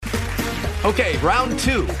Okay, round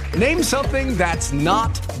two. Name something that's not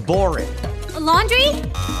boring. A laundry?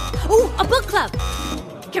 Ooh, a book club.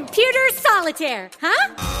 Computer solitaire,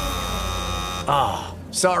 huh? Ah, oh,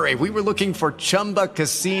 sorry, we were looking for Chumba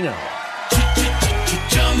Casino.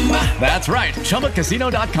 That's right,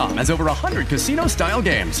 ChumbaCasino.com has over 100 casino-style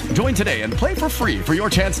games. Join today and play for free for your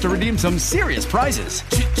chance to redeem some serious prizes.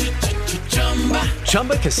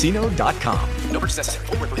 ChumbaCasino.com. No purchase necessary.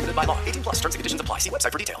 Void where prohibited by law. 18 plus. Terms and conditions apply. See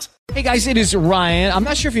website for details. Hey guys, it is Ryan. I'm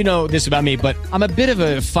not sure if you know this about me, but I'm a bit of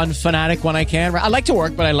a fun fanatic when I can. I like to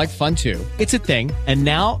work, but I like fun too. It's a thing. And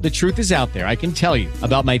now the truth is out there. I can tell you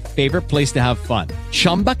about my favorite place to have fun.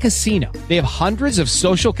 Chumba Casino. They have hundreds of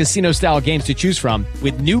social casino style games to choose from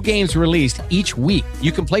with new games released each week.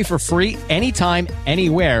 You can play for free anytime,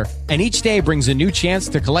 anywhere. And each day brings a new chance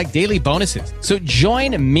to collect daily bonuses. So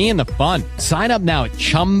join me in the fun. Sign up now at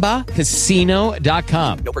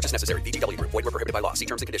ChumbaCasino.com. No purchase necessary. VGW. Void where prohibited by law. See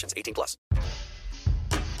terms and conditions. 18 plus.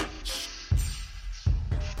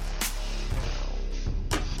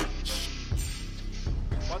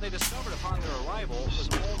 What they discovered upon their arrival was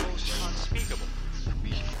almost unspeakable.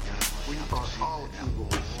 We are all evil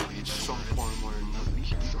in some form or another.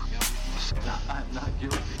 I'm not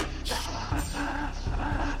guilty.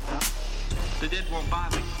 The dead won't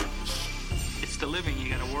bother you. It's the living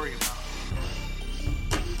you gotta worry about.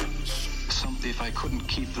 If I couldn't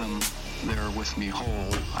keep them there with me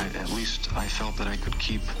whole, at least I felt that I could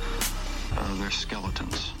keep their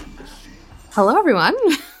skeletons. Hello, everyone.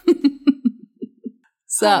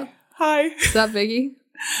 Sup? Hi. Sup, Vicky?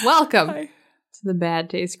 Welcome Hi. to the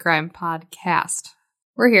Bad Taste Crime Podcast.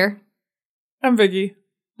 We're here. I'm Vicky.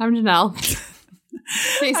 I'm Janelle. In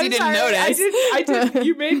case you didn't notice. I did.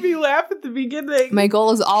 You made me laugh at the beginning. My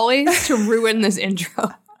goal is always to ruin this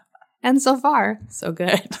intro. And so far, so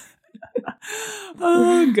good.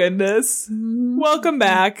 Oh, goodness. Welcome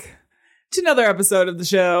back to another episode of the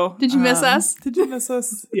show. Did you miss us? Did you miss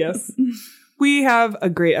us? Yes. We have a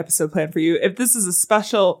great episode planned for you. If this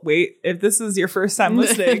is your first time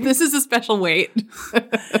listening. This is a special wait.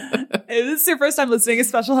 If this is your first time listening, a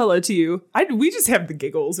special hello to you. We just have the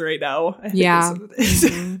giggles right now. Yeah.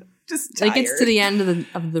 Just tired. Like it's to the end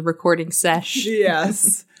of the recording sesh.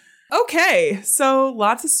 Yes. Okay. So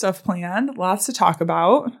lots of stuff planned. Lots to talk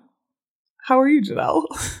about. How are you, Janelle?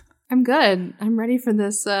 I'm good. I'm ready for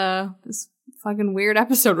this this fucking weird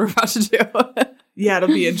episode we're about to do. Yeah, it'll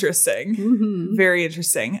be interesting. Mm-hmm. Very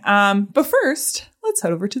interesting. But first, let's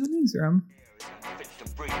head over to the newsroom. Unfit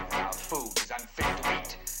to breathe, our food is unfit to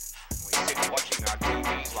eat. We sit watching our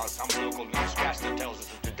TVs while some local newscaster tells us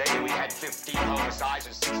that today we had 15 homicides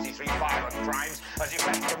and 63 violent crimes, as if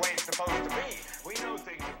that's the way it's supposed to be. We know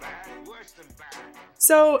things are bad, worse than bad.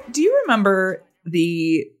 So, do you remember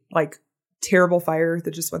the, terrible fire that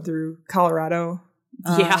just went through Colorado?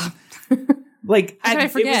 Yeah. I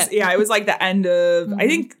forget. It was like the end of, I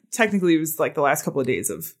think technically it was like the last couple of days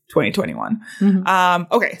of 2021.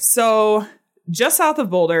 Mm-hmm. Okay, so just south of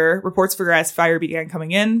Boulder, reports of a grass fire began coming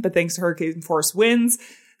in, but thanks to hurricane force winds,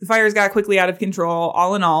 the fires got quickly out of control.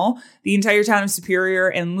 All in all, the entire town of Superior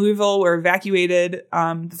and Louisville were evacuated.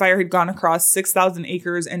 The fire had gone across 6,000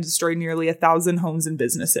 acres and destroyed nearly 1,000 homes and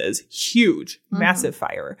businesses. Huge, massive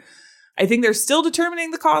fire. I think they're still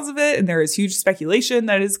determining the cause of it, and there is huge speculation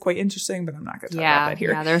that is quite interesting, but I'm not going to talk about that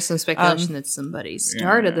here. Yeah, there's some speculation that somebody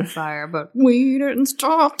started the fire, but we didn't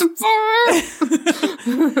start the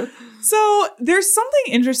fire. So there's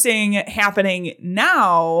something interesting happening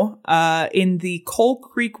now in the Coal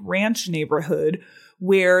Creek Ranch neighborhood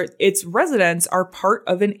where its residents are part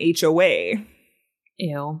of an HOA.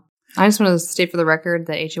 Ew. I just want to state for the record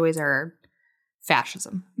that HOAs are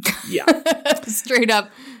fascism. Yeah. Straight up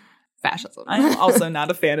fascism. I'm also not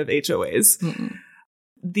a fan of HOAs. Mm-mm.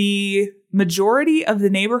 The majority of the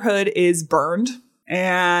neighborhood is burned,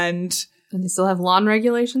 and they still have lawn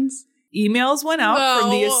regulations? Emails went out from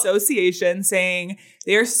the association saying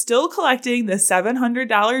they're still collecting the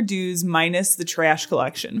 $700 dues minus the trash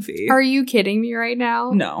collection fee. Are you kidding me right now?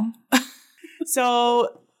 No.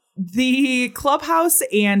 So the clubhouse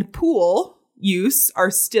and pool use are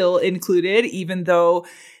still included, even though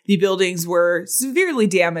the buildings were severely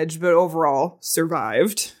damaged, but overall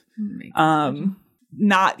survived.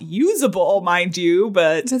 Not usable, mind you,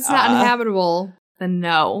 but if it's not inhabitable, then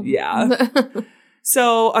no. Yeah.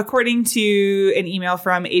 So according to an email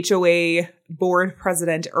from HOA board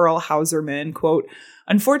president Earl Hauserman, quote,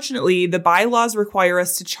 "Unfortunately, the bylaws require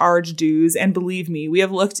us to charge dues, and believe me, we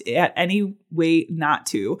have looked at any way not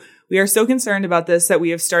to. We are so concerned about this that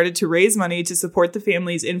we have started to raise money to support the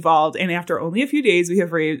families involved, and after only a few days, we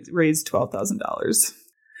have raised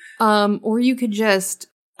 $12,000. Or you could just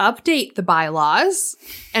update the bylaws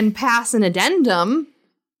and pass an addendum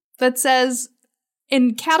that says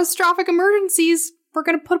in catastrophic emergencies, we're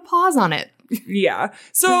going to put a pause on it. Yeah.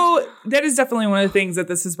 So that is definitely one of the things that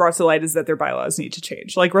this has brought to light is that their bylaws need to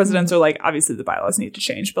change. Like residents are like, obviously the bylaws need to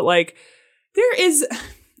change, but like there is,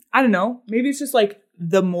 I don't know, maybe it's just like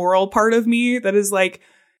the moral part of me that is like,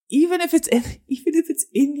 even if it's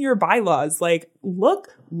in your bylaws, like look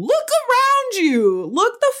around you,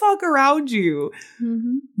 look the fuck around you.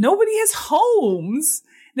 Mm-hmm. Nobody has homes.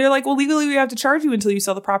 They're like, well, legally we have to charge you until you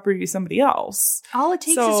sell the property to somebody else. All it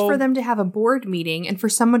takes is for them to have a board meeting and for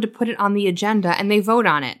someone to put it on the agenda and they vote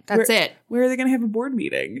on it. That's it. Where are they going to have a board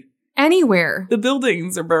meeting? Anywhere. The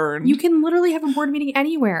buildings are burned. You can literally have a board meeting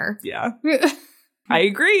anywhere. Yeah. I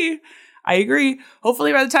agree.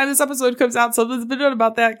 Hopefully by the time this episode comes out, something's been done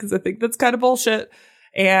about that because I think that's kind of bullshit.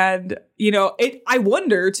 And, you know, I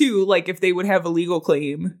wonder too, like if they would have a legal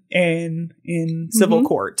claim in civil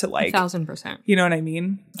court to like 1,000%. You know what I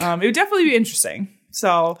mean? It would definitely be interesting.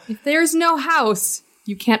 So if there's no house,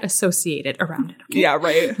 you can't associate it around it. Okay? Yeah,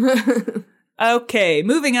 right. Okay,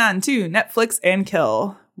 moving on to Netflix and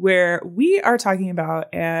Kill, where we are talking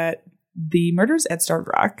about at the murders at Starved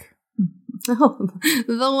Rock. Oh,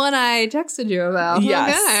 the one I texted you about.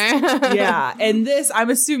 Yes. Okay. Yeah. And this, I'm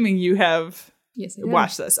assuming you have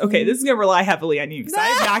watched this. Okay. This is going to rely heavily on you because I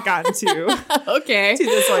have not gotten to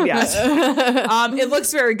this one yet. It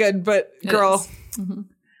looks very good, but girl,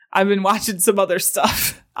 I've been watching some other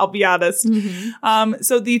stuff. I'll be honest.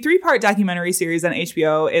 So the 3-part documentary series on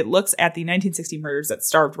HBO, it looks at the 1960 murders at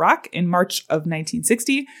Starved Rock in March of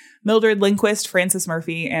 1960. Mildred Lindquist, Frances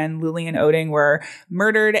Murphy, and Lillian Oding were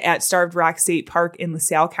murdered at Starved Rock State Park in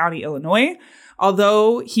LaSalle County, Illinois.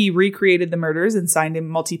 Although he recreated the murders and signed a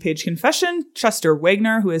multi-page confession, Chester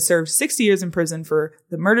Wagner, who has served 60 years in prison for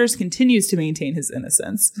the murders, continues to maintain his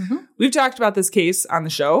innocence. We've talked about this case on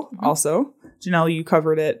the show also. Janelle, you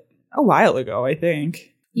covered it a while ago, I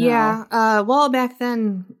think. Yeah. Well, back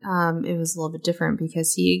then, it was a little bit different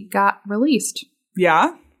because he got released.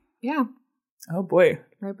 Yeah? Yeah. Oh, boy.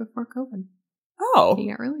 Right before COVID. Oh. He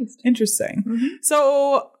got released. Interesting.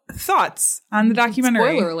 So, thoughts on the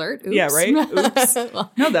documentary? Spoiler alert. Oops. Yeah, right? Oops.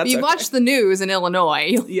 Well, no, that's if you watched the news in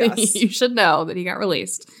Illinois, yes. You should know that he got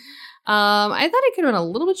released. I thought it could have been a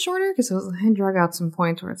little bit shorter because I drug out some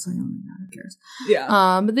points where it's like, oh my God, who cares?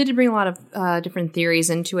 Yeah. But they did bring a lot of different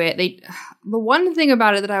theories into it. The one thing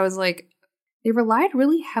about it that I was like, they relied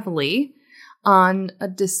really heavily on a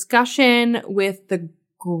discussion with the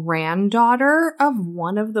granddaughter of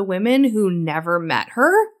one of the women who never met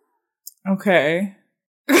her. Okay.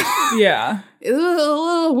 Yeah. It was a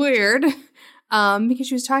little weird because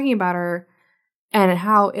she was talking about her and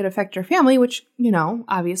how it affected her family, which, you know,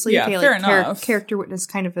 obviously, yeah, fair enough. Character witness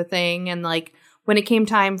kind of a thing. And like when it came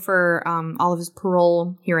time for all of his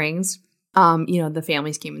parole hearings, you know, the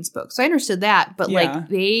families came and spoke. So I understood that. But like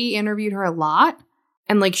they interviewed her a lot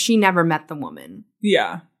and like she never met the woman.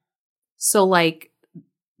 Yeah. So like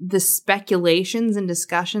the speculations and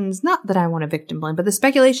discussions, not that I want to victim blame, but the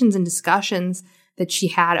speculations and discussions that she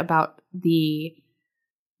had about the,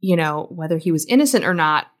 you know, whether he was innocent or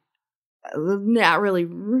not really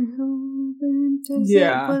relevant as it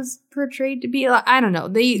was portrayed to be. I don't know.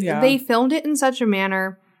 They filmed it in such a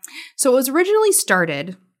manner. So it was originally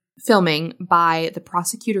started filming by the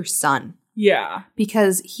prosecutor's son. Yeah.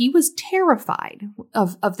 Because he was terrified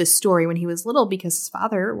of this story when he was little because his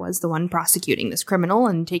father was the one prosecuting this criminal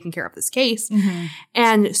and taking care of this case.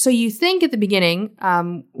 And so you think at the beginning,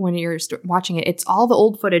 when you're watching it, it's all the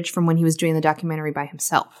old footage from when he was doing the documentary by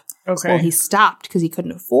himself. Okay. Well, he stopped because he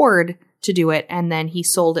couldn't afford to do it. And then he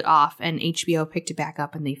sold it off and HBO picked it back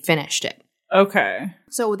up and they finished it. Okay.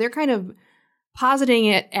 So they're kind of positing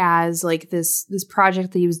it as like this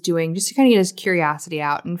project that he was doing just to kind of get his curiosity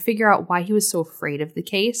out and figure out why he was so afraid of the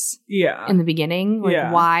case. Yeah. In the beginning,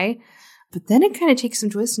 like why. But then it kind of takes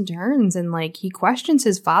some twists and turns and like he questions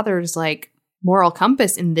his father's like moral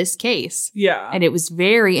compass in this case. Yeah. And it was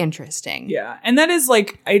very interesting. Yeah. And that is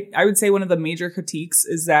like, I would say one of the major critiques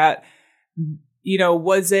is that, you know,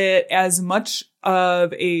 was it as much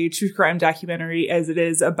of a true crime documentary as it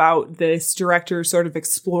is about this director sort of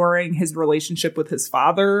exploring his relationship with his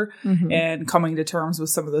father and coming to terms with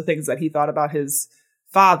some of the things that he thought about his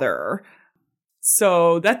father.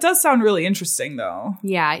 So that does sound really interesting, though.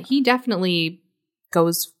 Yeah, he definitely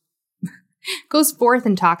goes forth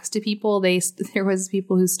and talks to people. There was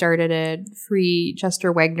people who started a free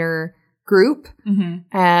Chester Wagner group.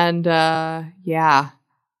 And yeah.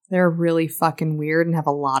 They're really fucking weird and have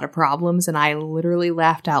a lot of problems. And I literally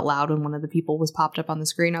laughed out loud when one of the people was popped up on the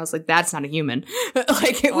screen. I was like, that's not a human.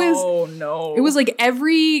 Like it was. Oh no. It was like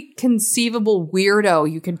every conceivable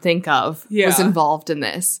weirdo you could think of was involved in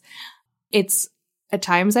this. It's at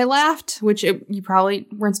times I laughed, which you probably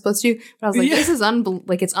weren't supposed to. But I was like, this is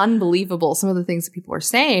it's unbelievable. Some of the things that people are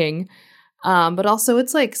saying. But also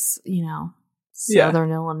it's like, you know,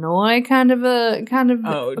 Southern Illinois kind of a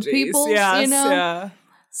people, yes, you know? Yeah.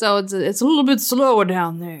 So it's a little bit slower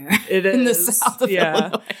down there. It is. In the south of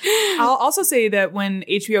Illinois. I'll also say that when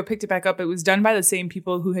HBO picked it back up, it was done by the same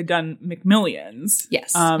people who had done McMillions.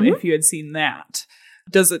 Yes. If you had seen that.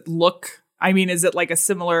 Does it look, I mean, is it like a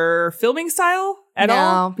similar filming style at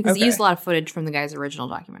all? No, because it used a lot of footage from the guy's original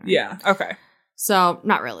documentary. Yeah. Okay. So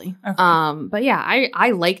not really. Okay. But yeah,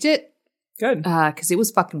 I liked it. Good. Because it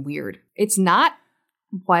was fucking weird. It's not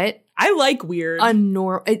what I like weird.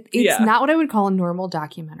 It's not what I would call a normal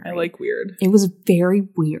documentary. I like weird. It was very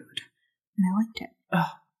weird, and I liked it.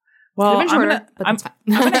 Well,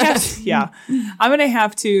 I'm gonna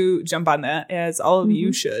have to jump on that, as all of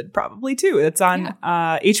you should probably too. It's on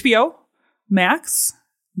HBO Max.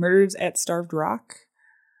 Murders at Starved Rock.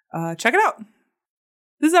 Check it out.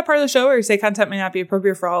 This is that part of the show where we say content may not be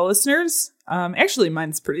appropriate for all listeners. Actually,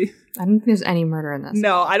 mine's pretty. I don't think there's any murder in this.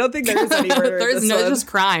 No, I don't think there is any murder. There's no, it's just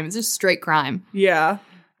crime. It's just straight crime. Yeah.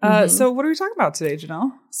 So what are we talking about today,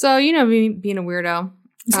 Janelle? So, you know, me being a weirdo,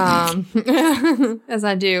 as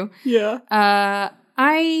I do. Yeah.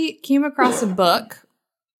 I came across a book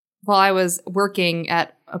while I was working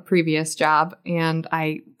at a previous job, and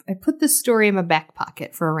I put this story in my back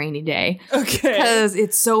pocket for a rainy day. Okay. Because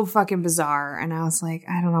it's so fucking bizarre. And I was like,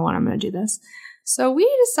 I don't know when I'm going to do this. So we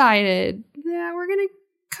decided that we're going to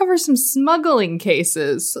cover some smuggling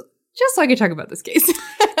cases, just so I could talk about this case.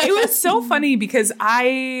 It was so funny because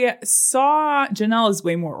I saw Janelle is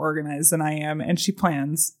way more organized than I am, and she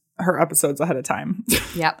plans her episodes ahead of time.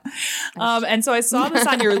 Yep. And so I saw this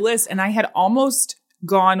on your list, and I had almost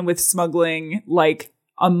gone with smuggling like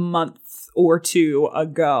a month or two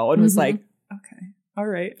ago and was like, okay, all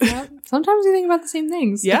right. Yep. Sometimes we think about the same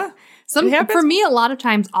things. Yeah. For me, a lot of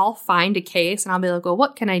times I'll find a case and I'll be like, well,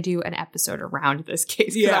 what can I do an episode around this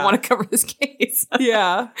case? Because I want to cover this case.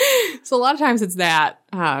 Yeah. So a lot of times it's that.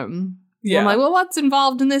 I'm like, well, what's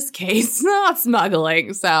involved in this case? Not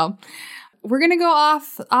smuggling. So we're going to go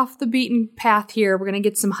off the beaten path here. We're going to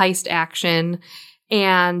get some heist action.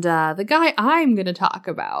 And the guy I'm going to talk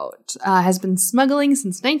about has been smuggling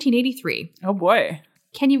since 1983. Oh, boy.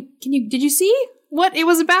 Did you see what it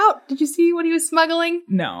was about? Did you see what he was smuggling?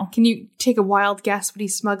 No. Can you take a wild guess what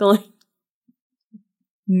he's smuggling?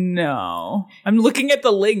 No. I'm looking at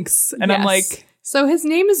the links and I'm like... So his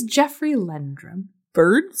name is Jeffrey Lendrum.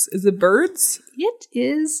 Birds? Is it birds? It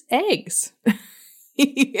is eggs.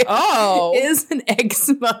 Oh. Is an egg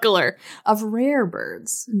smuggler of rare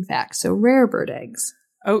birds, in fact. So rare bird eggs.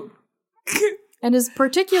 Oh. And his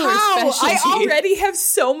particular specialty... I already have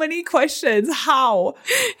so many questions. How?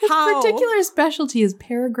 His particular specialty is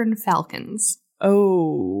peregrine falcons.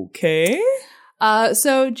 Okay.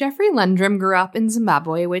 So Jeffrey Lendrum grew up in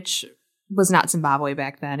Zimbabwe, which was not Zimbabwe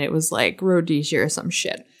back then. It was like Rhodesia or some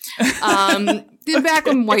shit. Back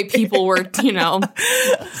when white people were,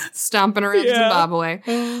 stomping around Zimbabwe.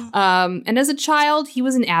 And as a child, he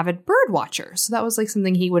was an avid bird watcher. So that was like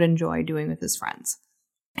something he would enjoy doing with his friends.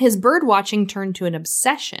 His bird watching turned to an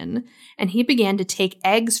obsession, and he began to take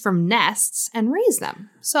eggs from nests and raise them.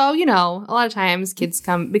 So, a lot of times kids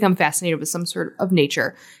become fascinated with some sort of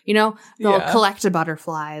nature. They'll collect a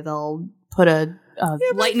butterfly, they'll put a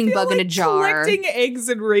lightning bug in a jar. Collecting eggs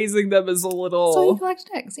and raising them is a little... So he collected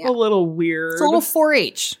eggs, a little weird. It's a little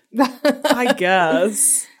 4-H. I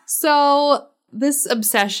guess. So this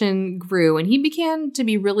obsession grew, and he began to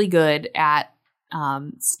be really good at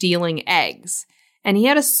stealing eggs. And he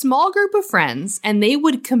had a small group of friends, and they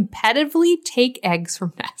would competitively take eggs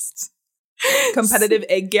from nests. Competitive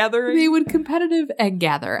egg gathering? They would competitive egg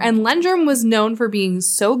gather. And Lendrum was known for being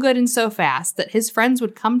so good and so fast that his friends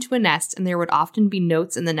would come to a nest, and there would often be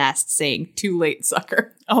notes in the nest saying, "Too late,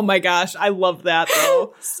 sucker." Oh my gosh, I love that,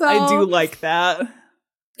 though. I do like that.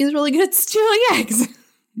 He's really good at stealing eggs.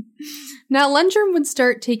 Now, Lendrum would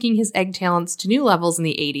start taking his egg talents to new levels in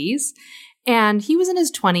the 80s. And he was in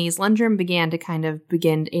his 20s. Lendrum began to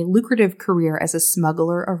begin a lucrative career as a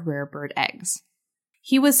smuggler of rare bird eggs.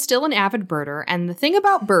 He was still an avid birder, and the thing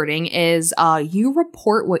about birding is you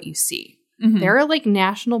report what you see. Mm-hmm. There are like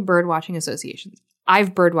national bird watching associations.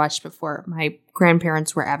 I've bird watched before. My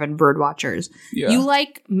grandparents were avid bird watchers. Yeah. You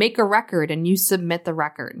make a record and you submit the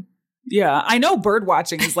record. Yeah, I know bird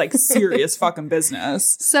watching is like serious fucking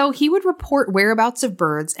business. So he would report whereabouts of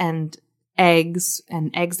birds and eggs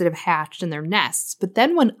that have hatched in their nests. But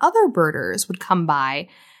then when other birders would come by,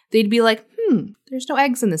 they'd be like, there's no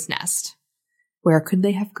eggs in this nest. Where could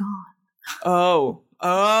they have gone? Oh.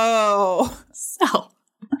 So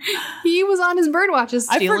he was on his bird watches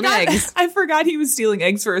stealing eggs. I forgot he was stealing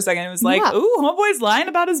eggs for a second. It was like, ooh, homeboy's lying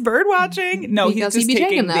about his bird watching. No, because he's just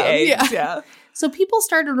taking the eggs. Yeah. So people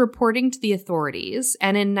started reporting to the authorities,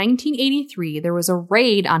 and in 1983, there was a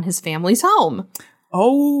raid on his family's home.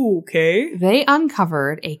 Oh, okay. They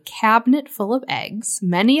uncovered a cabinet full of eggs,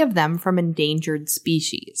 many of them from endangered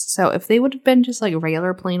species. So if they would have been just like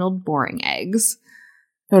regular, plain old boring eggs,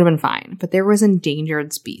 it would have been fine. But there was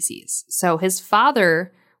endangered species. So his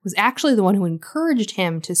father was actually the one who encouraged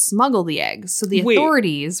him to smuggle the eggs. So the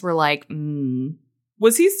authorities were like,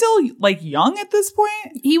 Was he still like young at this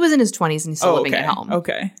point? He was in his 20s and he's still living at home.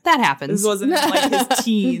 Okay. That happens. This wasn't in like his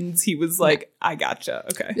teens. He was like, I gotcha.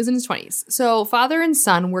 Okay. He was in his 20s. So father and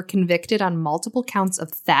son were convicted on multiple counts of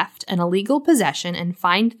theft and illegal possession and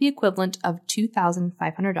fined the equivalent of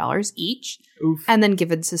 $2,500 each. Oof. And then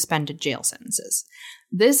given suspended jail sentences.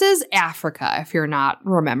 This is Africa, if you're not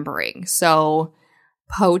remembering. So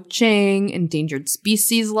poaching, endangered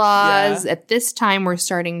species laws at this time were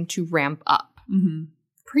starting to ramp up. Mm-hmm.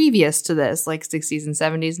 Previous to this, like 60s and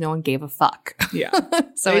 70s, no one gave a fuck. Yeah.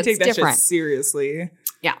 So they it's take that different. shit seriously.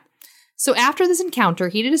 Yeah. So after this encounter,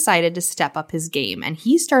 he decided to step up his game and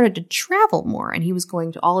he started to travel more, and he was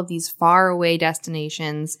going to all of these faraway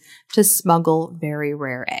destinations to smuggle very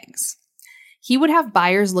rare eggs. He would have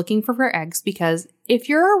buyers looking for rare eggs because if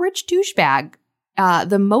you're a rich douchebag,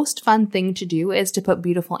 the most fun thing to do is to put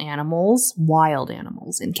beautiful animals, wild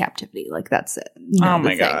animals, in captivity. Like that's it. Oh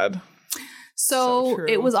my God. So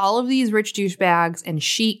it was all of these rich douchebags and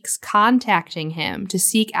sheiks contacting him to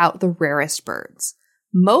seek out the rarest birds.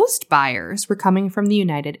 Most buyers were coming from the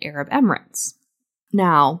United Arab Emirates.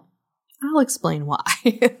 Now, I'll explain why.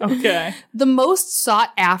 Okay. The most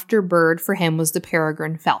sought after bird for him was the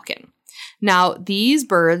peregrine falcon. Now, these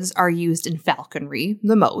birds are used in falconry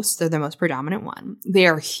the most. They're the most predominant one. They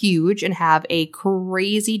are huge and have a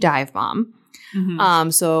crazy dive bomb.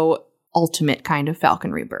 Mm-hmm. So ultimate kind of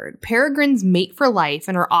falconry bird. Peregrines mate for life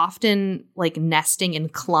and are often like nesting in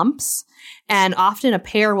clumps. And often a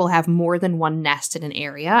pair will have more than one nest in an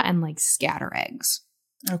area and like scatter eggs.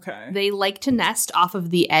 Okay. They like to nest off of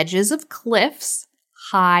the edges of cliffs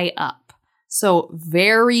high up. So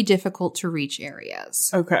very difficult to reach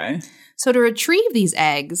areas. Okay. So to retrieve these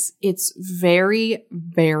eggs, it's very,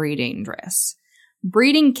 very dangerous.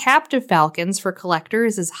 Breeding captive falcons for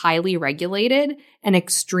collectors is highly regulated and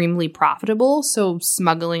extremely profitable. So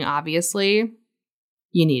smuggling, obviously,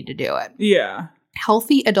 you need to do it. Yeah.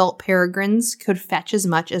 Healthy adult peregrines could fetch as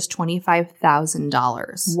much as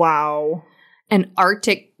 $25,000. Wow. An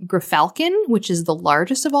Arctic gryfalcon, which is the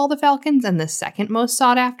largest of all the falcons and the second most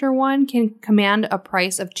sought after one, can command a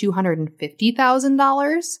price of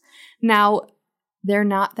 $250,000. Now, they're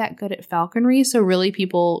not that good at falconry, so really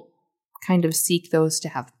people kind of seek those to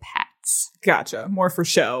have pets. Gotcha. More for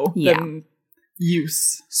show than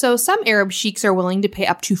use. So some Arab sheiks are willing to pay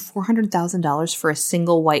up to $400,000 for a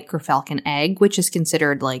single white gryfalcon egg, which is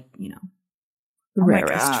considered like, the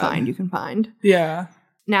rarest find you can find. Yeah.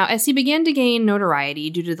 Now, as he began to gain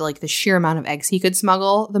notoriety due to the sheer amount of eggs he could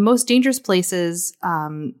smuggle, the most dangerous places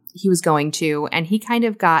he was going to, and he kind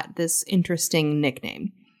of got this interesting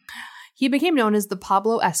nickname. He became known as the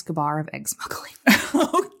Pablo Escobar of egg smuggling.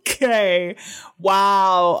 Okay.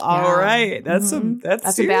 Wow. All right. That's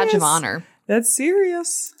That's serious. a badge of honor. That's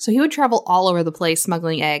serious. So he would travel all over the place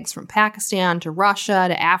smuggling eggs from Pakistan to Russia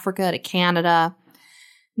to Africa to Canada.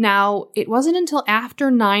 Now, it wasn't until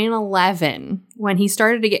after 9/11 when he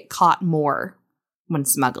started to get caught more when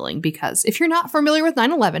smuggling, because if you're not familiar with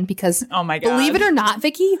 9/11, because oh my God, believe it or not,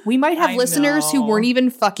 Vicky, we might have listeners who weren't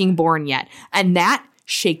even fucking born yet. And that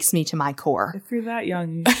shakes me to my core. If you're that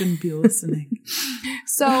young, you shouldn't be listening.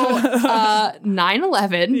 So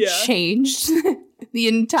 9/11 changed the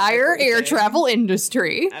entire air travel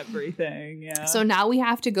industry. Everything, yeah. So now we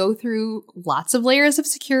have to go through lots of layers of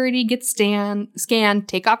security, get scanned,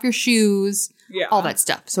 take off your shoes, all that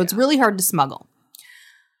stuff. So it's really hard to smuggle.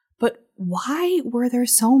 But why were there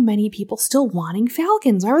so many people still wanting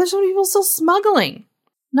falcons? Why were there so many people still smuggling?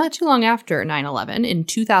 Not too long after 9/11, in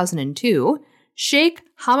 2002, Sheikh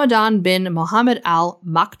Hamadan bin Mohammed Al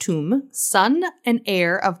Maktoum, son and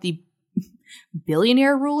heir of the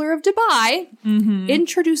billionaire ruler of Dubai,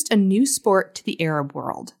 introduced a new sport to the Arab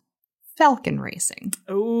world: falcon racing.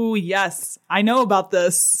 Oh, yes. I know about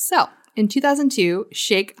this. So, in 2002,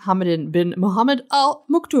 Sheikh Hamad bin Mohammed Al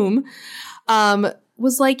Maktoum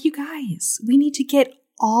was like, you guys, we need to get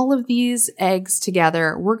all of these eggs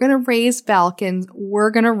together. We're going to raise falcons.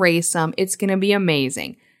 We're going to race them. It's going to be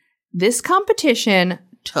amazing. This competition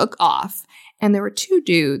took off, and there were two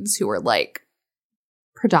dudes who were like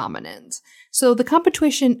predominant. So the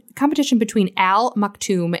competition between Al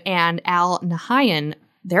Maktoum and Al Nahyan,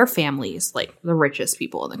 their families, like the richest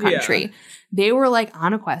people in the country, they were like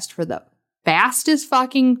on a quest for the fastest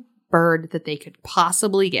fucking bird that they could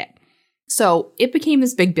possibly get. So it became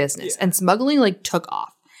this big business, and smuggling like took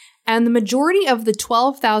off. And the majority of the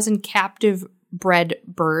 12,000 captive bred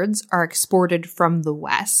birds are exported from the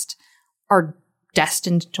West are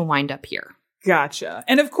destined to wind up here. Gotcha.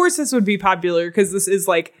 And of course this would be popular because this is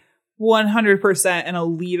like 100% an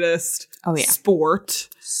elitist sport.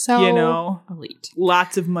 So, you know, elite.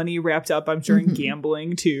 Lots of money wrapped up, I'm sure, in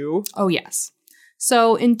gambling too. Oh, yes.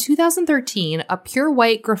 So in 2013, a pure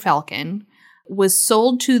white Gerfalcon was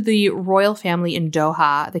sold to the royal family in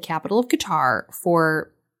Doha, the capital of Qatar,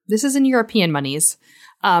 for, this is in European monies,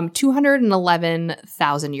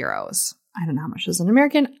 211,000 euros. I don't know how much is in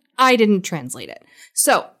American. I didn't translate it.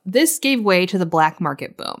 So this gave way to the black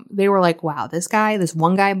market boom. They were like, wow, this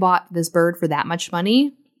one guy bought this bird for that much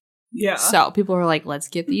money. Yeah. So people were like, let's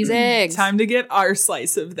get these eggs. Time to get our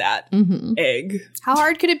slice of that egg. How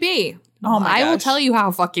hard could it be? Oh my gosh. I will tell you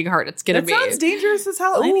how fucking hard it's going to be. That sounds dangerous as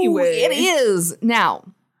hell anyway. It is.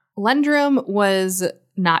 Now, Lendrum was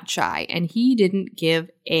not shy, and he didn't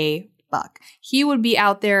give a fuck. He would be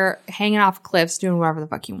out there hanging off cliffs doing whatever the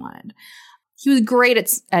fuck he wanted. He was great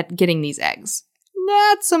at getting these eggs.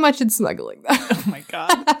 Not so much in smuggling, though. Oh my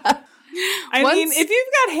God. I mean, if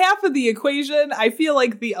you've got half of the equation, I feel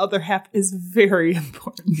like the other half is very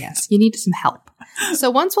important. Yes, you need some help.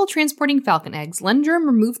 So once while transporting falcon eggs, Lendrum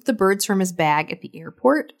removed the birds from his bag at the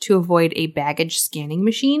airport to avoid a baggage scanning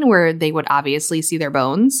machine where they would obviously see their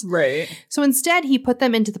bones. Right. So instead, he put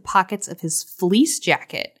them into the pockets of his fleece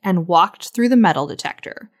jacket and walked through the metal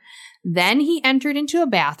detector. Then he entered into a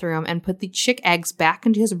bathroom and put the chick eggs back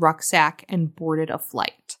into his rucksack and boarded a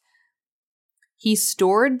flight. He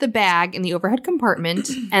stored the bag in the overhead compartment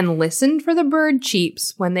and listened for the bird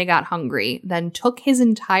cheeps when they got hungry, then took his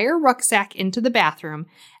entire rucksack into the bathroom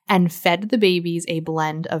and fed the babies a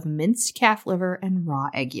blend of minced calf liver and raw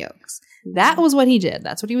egg yolks. That was what he did.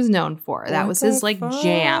 That's what he was known for. That was his like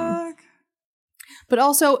jam. But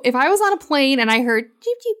also, if I was on a plane and I heard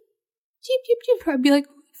cheep, cheep, cheep, cheep, cheep, I'd be like,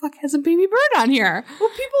 fuck has a baby bird on here? Well,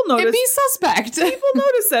 people notice. It'd be suspect. People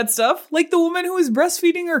notice that stuff. Like the woman who was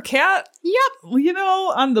breastfeeding her cat. Yep. You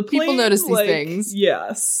know, on the plane. People notice these things.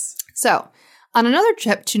 Yes. So, on another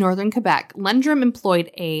trip to northern Quebec, Lendrum employed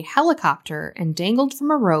a helicopter and dangled from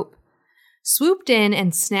a rope, swooped in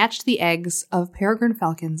and snatched the eggs of peregrine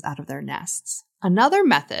falcons out of their nests. Another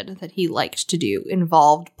method that he liked to do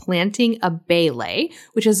involved planting a belay,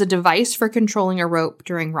 which is a device for controlling a rope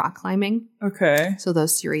during rock climbing. Okay. So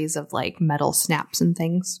those series of like metal snaps and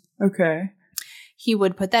things. Okay. He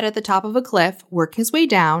would put that at the top of a cliff, work his way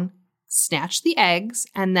down, snatch the eggs,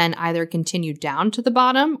 and then either continue down to the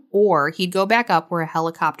bottom or he'd go back up where a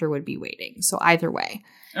helicopter would be waiting. So either way,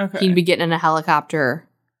 he'd be getting in a helicopter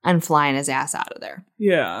and flying his ass out of there.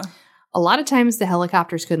 Yeah. A lot of times the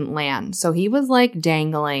helicopters couldn't land, so he was like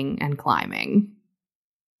dangling and climbing.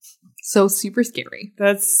 So super scary.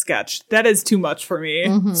 That's sketch. That is too much for me.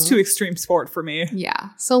 It's too extreme sport for me. Yeah.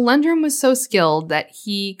 So Lendrum was so skilled that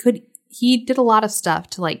he did a lot of stuff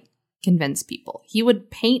to like convince people. He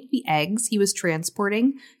would paint the eggs he was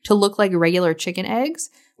transporting to look like regular chicken eggs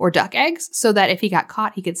or duck eggs so that if he got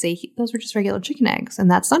caught, he could say those were just regular chicken eggs,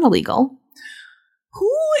 and that's not illegal. Who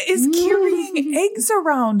is carrying eggs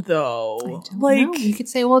around though? Like know. You could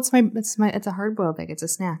say, well, it's a hard-boiled egg. It's a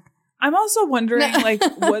snack. I'm also wondering like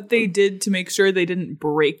what they did to make sure they didn't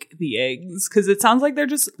break the eggs, because it sounds like they're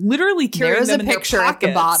just literally carrying them in their pockets. There's a picture at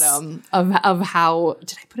the bottom of how,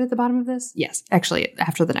 did I put it at the bottom of this? Yes, actually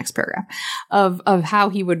after the next paragraph of how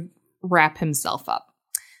he would wrap himself up.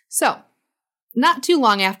 So, not too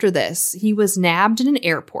long after this, he was nabbed in an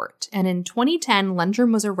airport, and in 2010,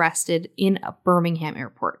 Lendrum was arrested in a Birmingham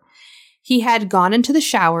airport. He had gone into the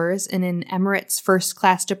showers in an Emirates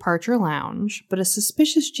first-class departure lounge, but a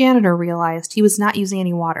suspicious janitor realized he was not using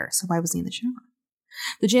any water, so why was he in the shower?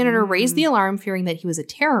 The janitor raised the alarm, fearing that he was a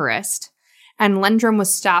terrorist, and Lendrum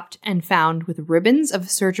was stopped and found with ribbons of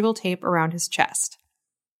surgical tape around his chest.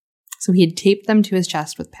 So he had taped them to his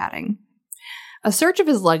chest with padding. A search of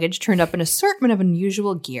his luggage turned up an assortment of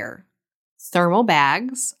unusual gear. Thermal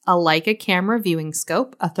bags, a Leica camera viewing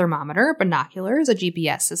scope, a thermometer, binoculars, a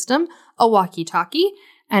GPS system, a walkie-talkie,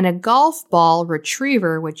 and a golf ball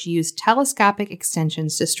retriever, which used telescopic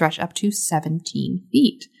extensions to stretch up to 17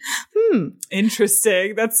 feet.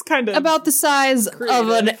 Interesting. That's kind of about the size creative. of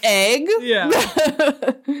an egg. Yeah.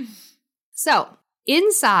 So,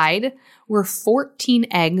 inside were 14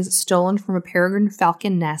 eggs stolen from a peregrine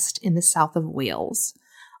falcon nest in the south of Wales.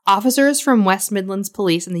 Officers from West Midlands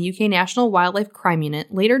Police and the UK National Wildlife Crime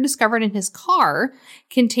Unit later discovered in his car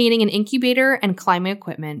containing an incubator and climbing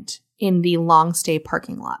equipment in the long stay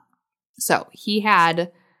parking lot. So, he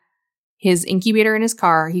had his incubator in his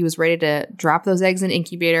car. He was ready to drop those eggs in the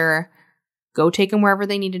incubator, go take them wherever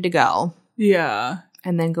they needed to go. Yeah.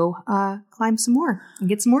 And then go climb some more and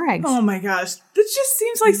get some more eggs. Oh my gosh. This just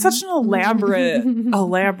seems like such an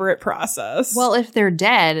elaborate process. Well, if they're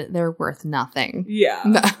dead, they're worth nothing.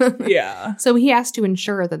 Yeah. Yeah. So he has to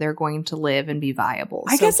ensure that they're going to live and be viable.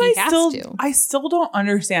 I guess I still don't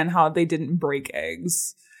understand how they didn't break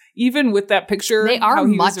eggs. Even with that picture. They are how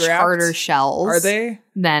he much was wrapped. harder shells. Are they?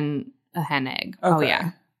 Than a hen egg. Okay. Oh,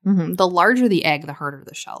 yeah. Mm-hmm. The larger the egg, the harder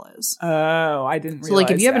the shell is. Oh, I didn't realize So, like,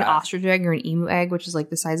 if you have an that. ostrich egg or an emu egg, which is, like,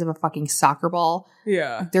 the size of a fucking soccer ball,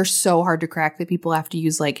 Yeah. they're so hard to crack that people have to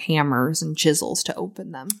use, like, hammers and chisels to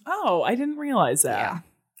open them. Oh, I didn't realize that. Yeah.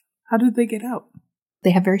 How did they get out? They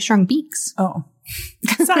have very strong beaks. Oh.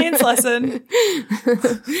 Science lesson.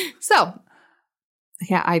 So,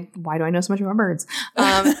 yeah, why do I know so much about birds?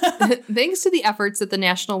 Thanks to the efforts at the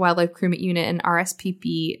National Wildlife Crime Unit and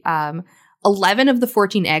RSPB, 11 of the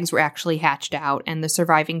 14 eggs were actually hatched out, and the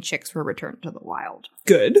surviving chicks were returned to the wild.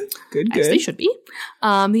 Good. As they should be.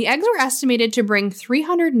 The eggs were estimated to bring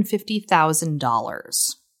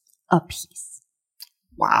 $350,000 a piece.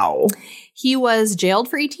 Wow. He was jailed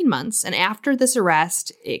for 18 months, and after this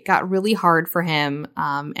arrest, it got really hard for him,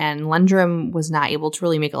 and Lundrum was not able to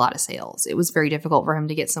really make a lot of sales. It was very difficult for him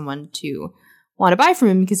to get someone to want to buy from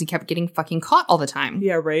him because he kept getting fucking caught all the time.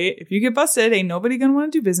 Yeah, right. If you get busted, ain't nobody gonna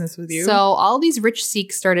want to do business with you. So all these rich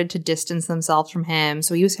Sikhs started to distance themselves from him,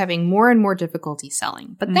 so he was having more and more difficulty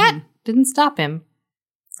selling. But that didn't stop him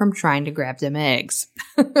from trying to grab them eggs.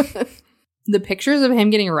 The pictures of him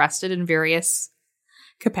getting arrested in various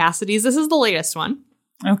capacities, this is the latest one.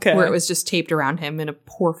 Okay. Where it was just taped around him in a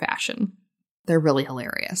poor fashion. They're really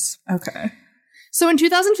hilarious. Okay. So in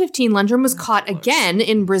 2015, Lundrum was caught again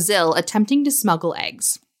in Brazil attempting to smuggle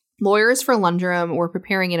eggs. Lawyers for Lundrum were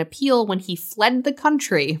preparing an appeal when he fled the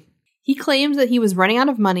country. He claimed that he was running out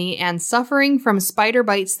of money and suffering from spider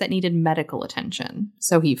bites that needed medical attention.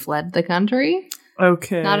 So he fled the country?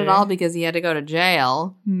 Okay. Not at all because he had to go to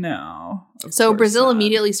jail. No. So Brazil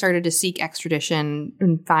immediately started to seek extradition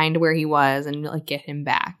and find where he was and like get him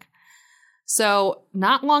back. So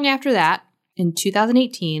not long after that, in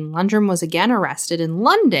 2018, Lundrum was again arrested in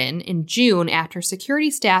London in June after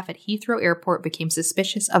security staff at Heathrow Airport became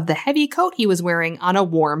suspicious of the heavy coat he was wearing on a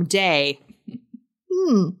warm day.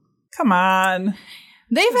 Come on.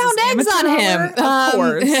 They found eggs on him. Of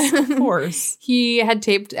course. He had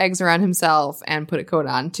taped eggs around himself and put a coat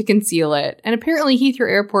on to conceal it. And apparently Heathrow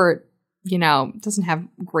Airport, doesn't have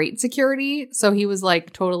great security. So he was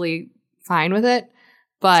like totally fine with it.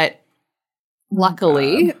 But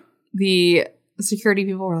luckily, the security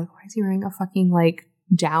people were like, why is he wearing a fucking like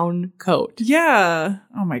down coat? Yeah.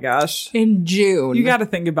 Oh my gosh. In June. You got to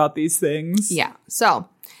think about these things. Yeah. So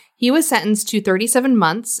he was sentenced to 37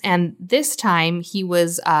 months, and this time he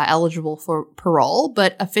was eligible for parole,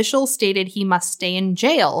 but officials stated he must stay in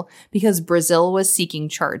jail because Brazil was seeking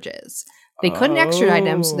charges. They couldn't extradite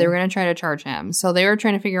him, so they were going to try to charge him. So they were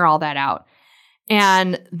trying to figure all that out.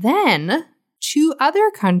 And then 2 other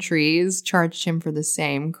countries charged him for the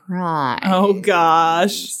same crime. Oh,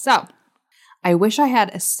 gosh. So I wish I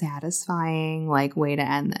had a satisfying way to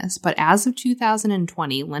end this, but as of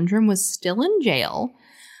 2020, Lundrum was still in jail,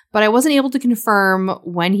 but I wasn't able to confirm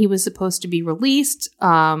when he was supposed to be released,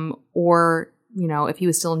 or, if he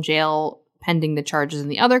was still in jail pending the charges in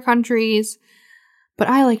the other countries. But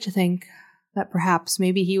I like to think that perhaps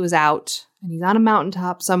maybe he was out and he's on a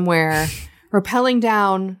mountaintop somewhere rappelling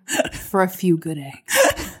down for a few good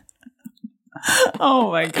eggs.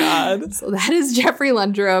 Oh my God. So that is Jeffrey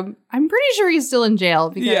Lundrum. I'm pretty sure he's still in jail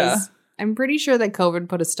because I'm pretty sure that COVID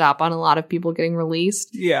put a stop on a lot of people getting released.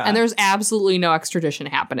 Yeah. And there's absolutely no extradition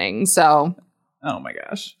happening. So. Oh my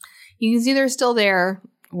gosh. He's either still there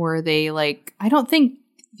or they I don't think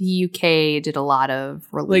the UK did a lot of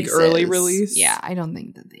releases. Early release? Yeah, I don't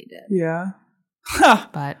think that they did. Yeah. Huh.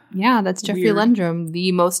 But yeah, that's Jeffrey Weird. Lundrum,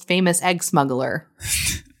 the most famous egg smuggler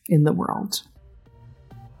in the world.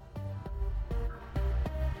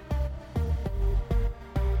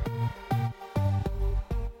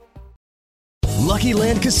 Lucky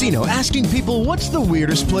Land Casino, asking people, what's the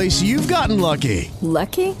weirdest place you've gotten lucky?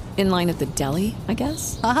 Lucky? In line at the deli, I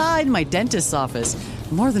guess? Aha, in my dentist's office.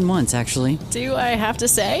 More than once, actually. Do I have to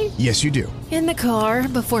say? Yes, you do. In the car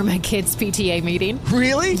before my kids' PTA meeting.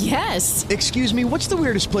 Really? Yes. Excuse me, what's the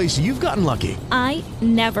weirdest place you've gotten lucky? I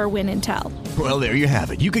never win and tell. Well, there you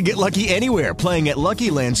have it. You can get lucky anywhere, playing at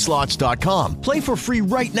LuckyLandSlots.com. Play for free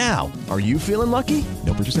right now. Are you feeling lucky?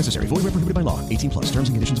 No purchase necessary. Void where prohibited by law. 18 plus. Terms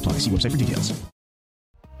and conditions apply. See website for details.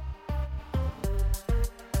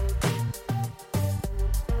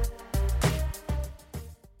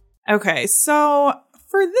 Okay, so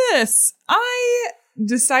for this, I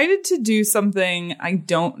decided to do something I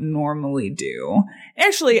don't normally do.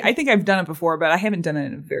 Actually, I think I've done it before, but I haven't done it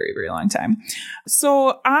in a very, very long time.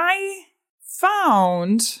 So I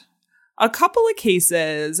found a couple of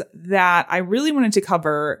cases that I really wanted to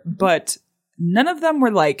cover, but none of them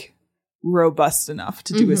were like robust enough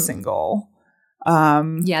to do a single.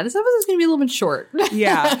 Yeah, this episode is going to be a little bit short.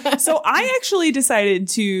 Yeah. So I actually decided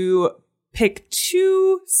to pick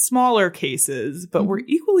two smaller cases, but were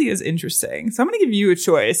equally as interesting. So I'm going to give you a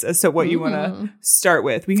choice as to what you want to start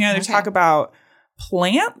with. We can either talk about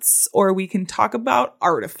plants or we can talk about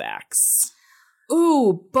artifacts.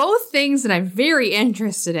 Ooh, both things that I'm very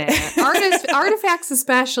interested in. Artifacts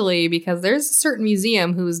especially, because there's a certain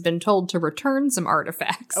museum who's been told to return some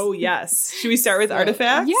artifacts. Oh, yes. Should we start with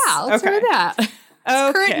artifacts? Yeah, let's start with that.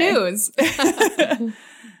 It's current news.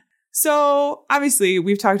 So obviously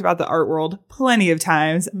we've talked about the art world plenty of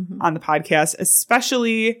times on the podcast,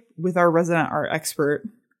 especially with our resident art expert,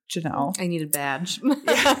 Janelle. I need a badge.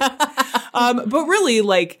 But really,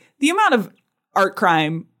 like, the amount of art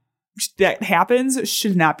crime that happens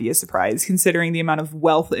should not be a surprise considering the amount of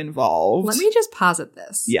wealth involved. Let me just posit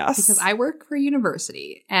this. Yes. Because I work for a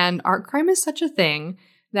university and art crime is such a thing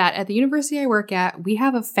that at the university I work at, we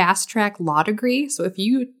have a fast track law degree. So if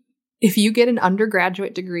you get an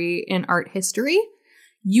undergraduate degree in art history,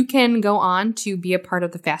 you can go on to be a part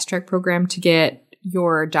of the fast track program to get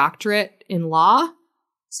your doctorate in law.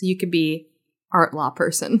 So you could be art law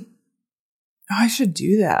person. Oh, I should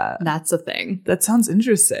do that. That's a thing. That sounds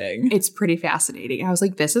interesting. It's pretty fascinating. I was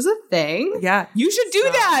like, this is a thing? Yeah. You should do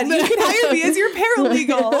that. You can hire me as your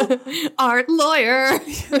paralegal. Art lawyer.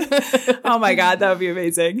 Oh my God, that would be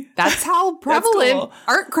amazing. That's how prevalent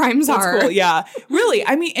art crimes are. Cool. Yeah. Really.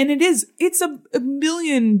 I mean, and it's a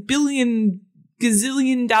billion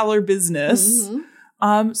gazillion dollar business.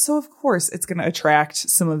 So of course it's going to attract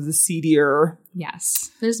some of the seedier.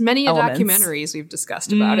 Yes. There's many elements. Documentaries we've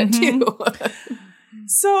discussed about it too.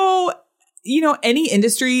 So, any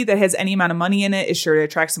industry that has any amount of money in it is sure to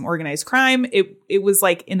attract some organized crime. It was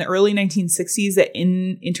like in the early 1960s that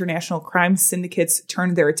international crime syndicates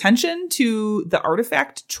turned their attention to the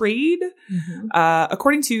artifact trade.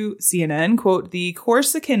 According to CNN, quote, the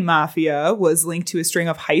Corsican mafia was linked to a string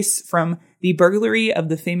of heists from the burglary of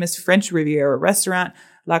the famous French Riviera restaurant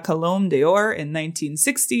La Colombe d'Or in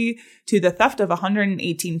 1960 to the theft of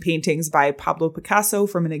 118 paintings by Pablo Picasso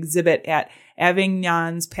from an exhibit at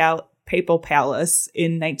Avignon's Papal Palace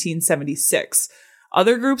in 1976.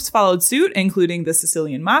 Other groups followed suit, including the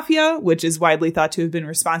Sicilian Mafia, which is widely thought to have been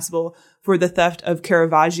responsible for the theft of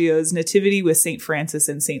Caravaggio's Nativity with St. Francis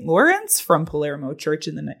and St. Lawrence from Palermo Church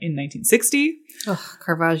in 1960. Ugh,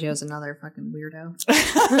 Caravaggio's another fucking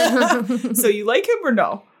weirdo. So you like him or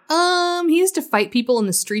no? He used to fight people in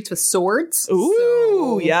the streets with swords.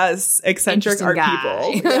 Ooh, yes. Eccentric art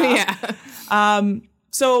guy. people. Yeah.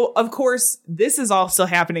 So, of course, this is all still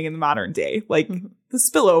happening in the modern day. Like, the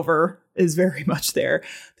spillover is very much there.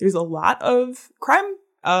 There's a lot of crime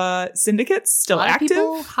syndicates still active.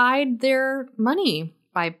 People hide their money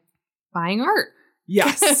by buying art.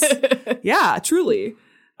 Yes. Yeah, truly.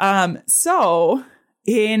 So,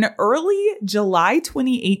 in early July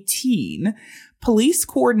 2018, police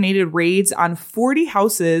coordinated raids on 40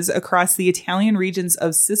 houses across the Italian regions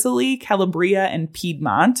of Sicily, Calabria, and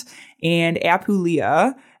Piedmont, and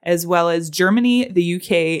Apulia, as well as Germany, the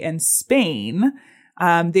UK, and Spain.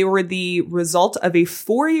 They were the result of a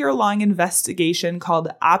 4-year-long investigation called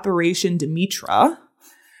Operation Dimitra,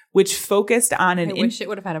 which focused on I wish it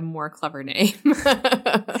would have had a more clever name.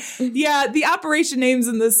 Yeah, the operation names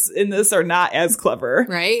in this are not as clever.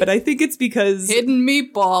 Right. But I think it's because Hidden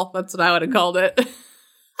Meatball. That's what I would have called it.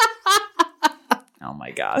 Oh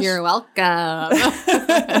my gosh. You're welcome.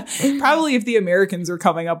 Probably if the Americans were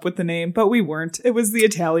coming up with the name, but we weren't. It was the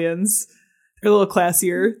Italians. They're a little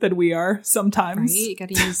classier than we are sometimes. Right? You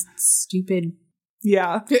gotta use stupid.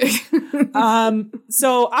 Yeah.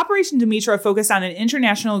 So Operation Dimitra focused on an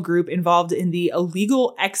international group involved in the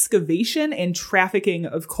illegal excavation and trafficking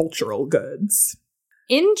of cultural goods.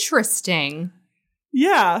 Interesting.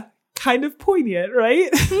 Yeah. Kind of poignant,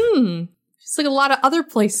 right? Just like a lot of other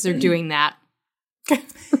places are doing that.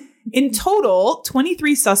 In total,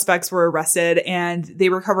 23 suspects were arrested, and they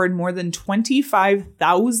recovered more than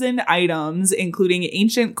 25,000 items, including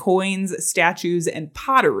ancient coins, statues, and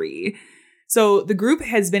pottery. So the group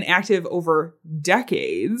has been active over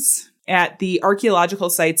decades at the archaeological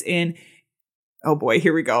sites in, oh boy,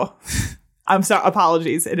 here we go. I'm sorry,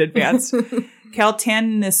 apologies in advance.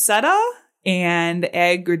 Caltanissetta and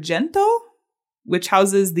Agrigento, which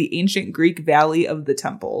houses the ancient Greek Valley of the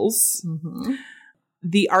Temples. Mm-hmm.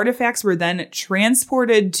 The artifacts were then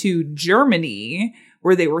transported to Germany,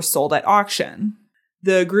 where they were sold at auction.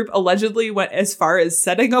 The group allegedly went as far as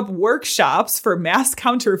setting up workshops for mass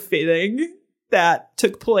counterfeiting that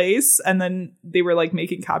took place. And then they were like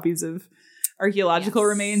making copies of archaeological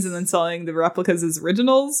remains and then selling the replicas as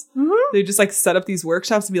originals. Mm-hmm. They just like set up these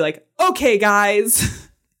workshops and be like, okay, guys,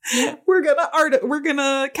 we're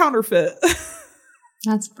gonna counterfeit.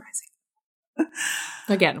 That's surprising.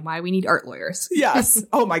 Again, why we need art lawyers. Yes.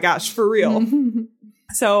 Oh my gosh, for real.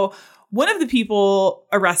 So one of the people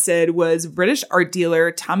arrested was British art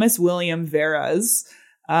dealer Thomas William Veras.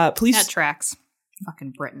 Police that tracks.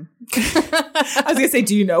 Fucking Britain. I was gonna say,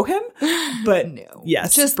 do you know him? But no.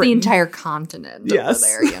 Yes. Just Britain. the entire continent over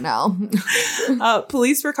there, you know.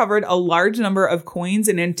 Police recovered a large number of coins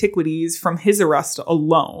and antiquities from his arrest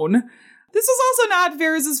alone. This was also not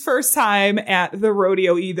Veras' first time at the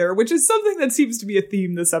rodeo either, which is something that seems to be a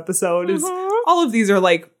theme this episode. Is all of these are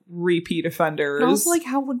like repeat offenders. But also, like,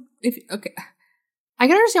 how would I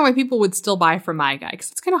can understand why people would still buy from my guy, because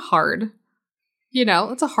it's kind of hard. You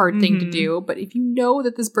know, it's a hard thing to do. But if you know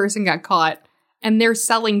that this person got caught and they're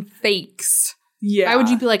selling fakes, why would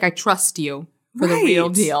you be like, I trust you for the real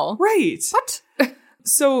deal? Right. What?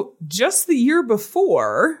 So just the year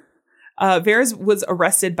before, Veras was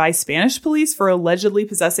arrested by Spanish police for allegedly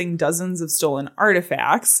possessing dozens of stolen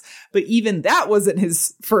artifacts. But even that wasn't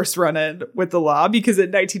his first run-in with the law, because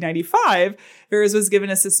in 1995, Veras was given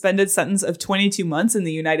a suspended sentence of 22 months in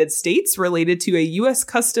the United States related to a U.S.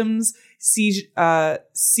 Customs seizure. I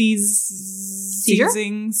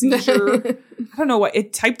don't know what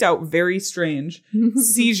it typed out. Very strange.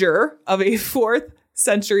 Seizure of a 4th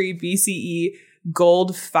century BCE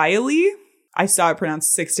gold phiale. I saw it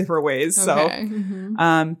pronounced 6 different ways. Okay.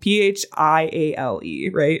 So, P-H-I-A-L-E,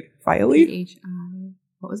 right? Phiale? P-H-I.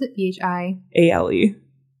 What was it? P-H-I? A-L-E.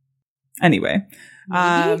 Anyway,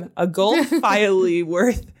 a gold phiale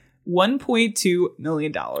worth $1.2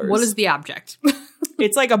 million. What is the object?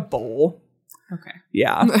 It's like a bowl. Okay.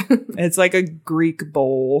 Yeah. It's like a Greek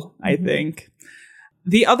bowl, I think.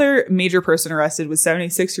 The other major person arrested was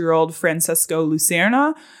 76-year-old Francesco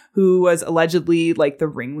Lucerna, who was allegedly like the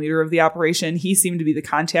ringleader of the operation. He seemed to be the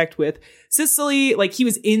contact with Sicily. Like, he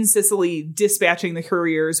was in Sicily dispatching the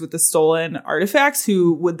couriers with the stolen artifacts,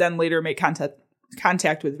 who would then later make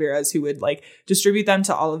contact with Veras, who would like distribute them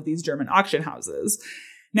to all of these German auction houses.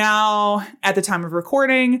 Now, at the time of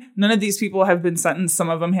recording, none of these people have been sentenced. Some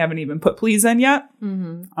of them haven't even put pleas in yet.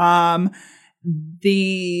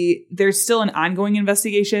 There's still an ongoing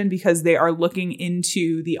investigation because they are looking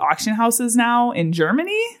into the auction houses now in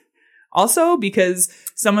Germany. Also, because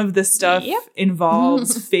some of this stuff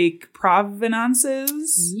involves fake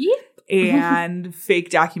provenances and fake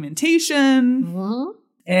documentation.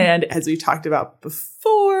 And as we talked about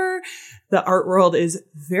before, the art world is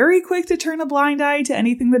very quick to turn a blind eye to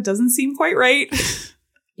anything that doesn't seem quite right.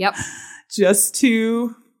 Yep. Just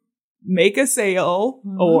to make a sale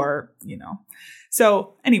or, you know.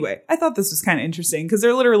 So anyway, I thought this was kind of interesting because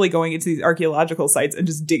they're literally going into these archaeological sites and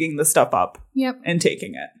just digging the stuff up and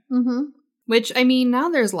taking it. Which, I mean, now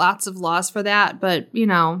there's lots of laws for that, but, you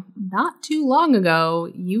know, not too long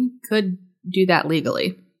ago, you could do that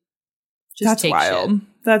legally. Just That's take wild. shit.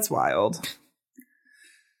 That's wild.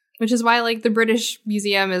 Which is why, like, the British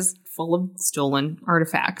Museum is full of stolen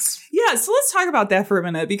artifacts. Yeah, so let's talk about that for a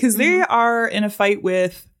minute, because they are in a fight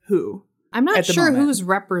with who? I'm not sure who's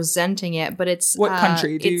representing it, but it's what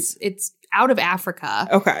country? It's out of Africa.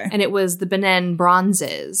 Okay, and it was the Benin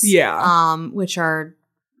bronzes. Which are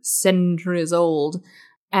centuries old,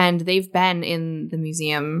 and they've been in the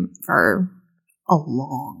museum for a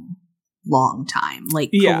long time,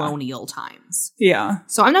 like colonial times. Yeah.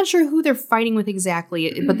 So I'm not sure who they're fighting with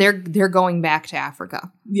exactly, but they're going back to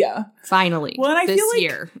Africa. Yeah. Finally. Well, and I feel like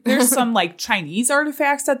year. There's some like Chinese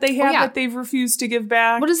artifacts that they have that they've refused to give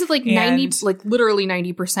back. What is it, like literally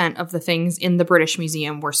 90% of the things in the British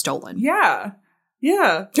Museum were stolen. Yeah.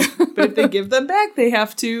 Yeah. But if they give them back, they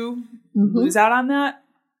have to lose out on that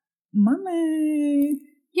money.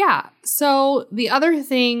 Yeah. So the other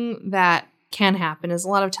thing that can happen is a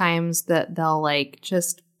lot of times that they'll like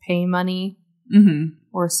just pay money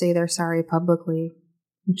or say they're sorry publicly,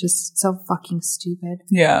 which is so fucking stupid.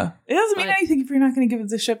 Yeah. It doesn't mean anything if you're not going to give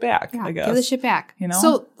the shit back, I guess. Give the shit back. You know?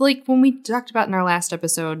 So, like, when we talked about in our last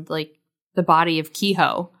episode, like, the body of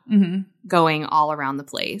Kehoe going all around the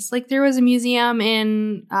place. Like, there was a museum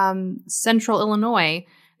in central Illinois.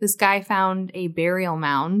 This guy found a burial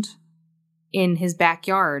mound in his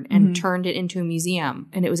backyard and turned it into a museum.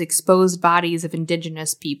 And it was exposed bodies of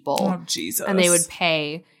indigenous people. Oh, Jesus. And they would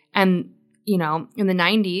pay. And, you know, in the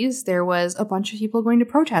 90s, there was a bunch of people going to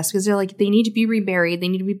protest because they're like, they need to be reburied. They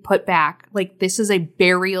need to be put back. Like, this is a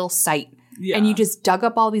burial site. Yeah. And you just dug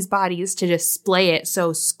up all these bodies to display it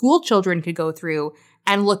so school children could go through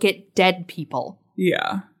and look at dead people.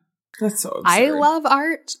 Yeah. That's so absurd. I love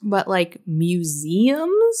art, but, like,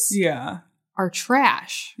 museums are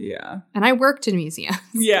trash. Yeah. And I worked in museums.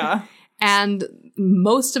 Yeah. And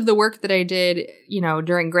most of the work that I did, you know,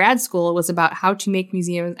 during grad school was about how to make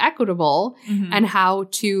museums equitable and how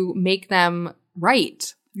to make them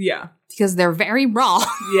right. Yeah. Because they're very wrong.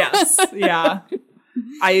 Yes. Yeah.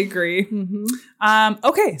 I agree.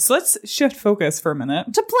 Okay, so let's shift focus for a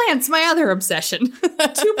minute. To plants, my other obsession.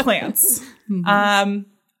 To plants.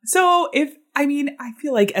 So I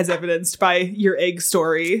feel like as evidenced by your egg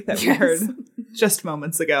story that we heard just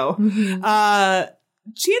moments ago,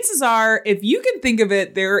 chances are, if you can think of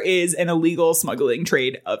it, there is an illegal smuggling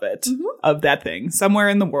trade of it, of that thing somewhere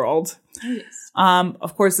in the world. Oh, yes.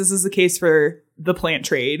 Of course, this is the case for the plant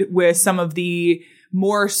trade with some of the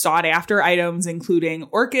more sought after items, including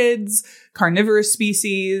orchids, carnivorous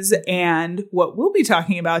species, and what we'll be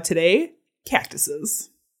talking about today, cactuses.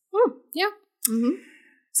 Yeah.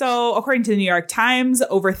 So, according to the New York Times,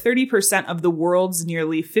 over 30% of the world's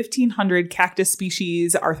nearly 1,500 cactus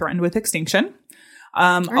species are threatened with extinction.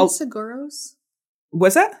 Aren't saguaros?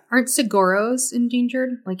 What's that? Aren't saguaros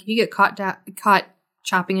endangered? Like, if you get caught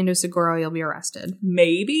chopping into a saguaro, you'll be arrested.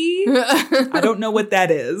 Maybe. I don't know what that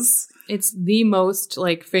is. It's the most,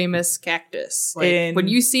 like, famous cactus. Like, when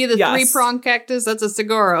you see the three-pronged cactus, that's a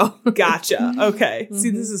saguaro. Gotcha. Okay. See,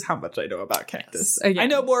 this is how much I know about cactus. Yes. I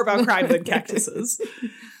know more about crime than cactuses.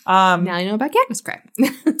 Now I know about cactus crime.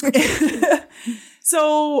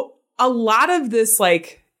 So a lot of this,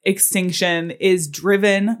 like, extinction is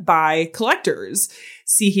driven by collectors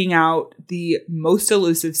seeking out the most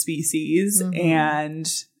elusive species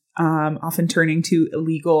and often turning to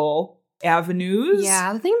illegal avenues.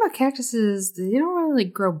 Yeah, the thing about cactuses, they don't really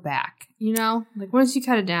grow back, you know? Like, once you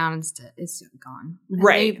cut it down, it's gone. And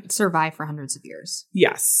right. They survive for hundreds of years.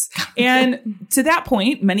 Yes. And to that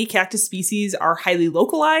point, many cactus species are highly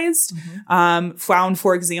localized, found,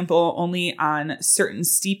 for example, only on certain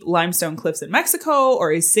steep limestone cliffs in Mexico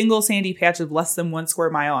or a single sandy patch of less than 1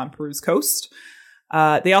 square mile on Peru's coast.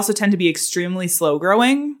 They also tend to be extremely slow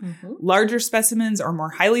growing. Larger specimens are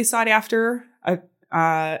more highly sought after,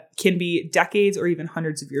 can be decades or even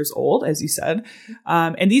hundreds of years old, as you said.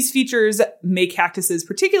 And these features make cactuses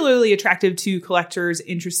particularly attractive to collectors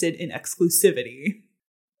interested in exclusivity.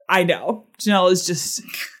 I know. Janelle is just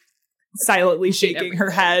silently shaking her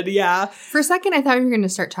head. Yeah. For a second, I thought we were going to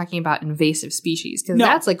start talking about invasive species, because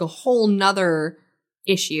that's like a whole nother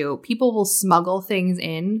issue. People will smuggle things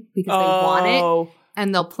in because they want it,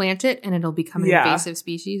 and they'll plant it, and it'll become an invasive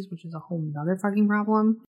species, which is a whole nother fucking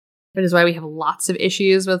problem. That is why we have lots of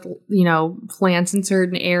issues with, you know, plants in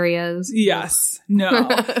certain areas. Yes. No.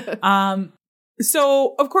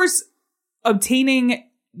 So, of course, obtaining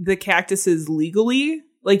the cactuses legally,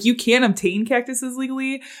 like, you can obtain cactuses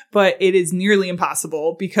legally, but it is nearly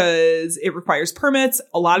impossible because it requires permits.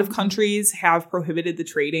 A lot of countries have prohibited the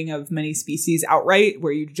trading of many species outright,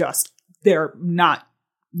 where they're not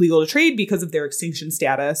legal to trade because of their extinction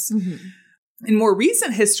status. In more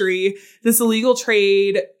recent history, this illegal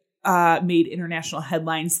trade made international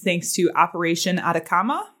headlines thanks to Operation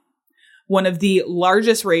Atacama, one of the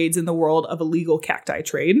largest raids in the world of illegal cacti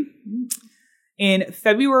trade. In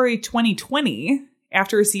February 2020,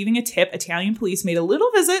 after receiving a tip, Italian police made a little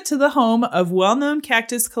visit to the home of well-known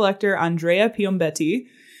cactus collector Andrea Piombetti.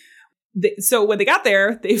 So when they got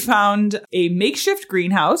there, they found a makeshift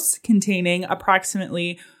greenhouse containing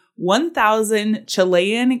approximately 1,000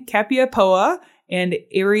 Chilean Capiapoa and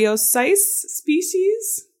Ariosis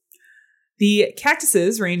species. The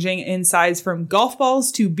cactuses, ranging in size from golf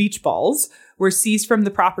balls to beach balls, were seized from the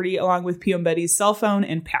property along with Piombetti's cell phone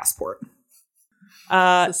and passport.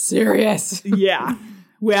 Serious. Yeah.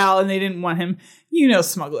 Well, and they didn't want him. You know,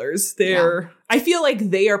 smugglers. I feel like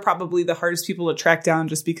they are probably the hardest people to track down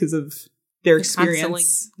just because of their experience.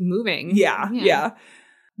 Constantly moving. Yeah.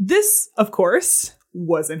 This, of course,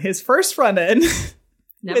 wasn't his first run-in.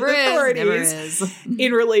 Never with is, authorities never is.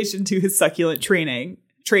 in relation to his succulent trading.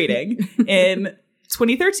 In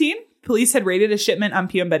 2013, police had raided a shipment on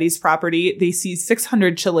Piombett's property. They seized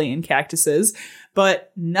 600 Chilean cactuses,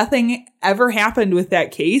 but nothing ever happened with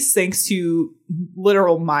that case thanks to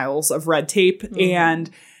literal miles of red tape. And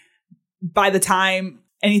by the time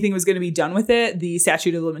anything was going to be done with it, the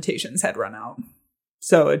statute of limitations had run out.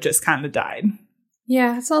 So it just kind of died.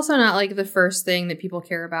 Yeah, it's also not like the first thing that people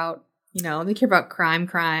care about. You know, they care about crime,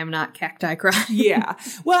 not cacti crime. Yeah.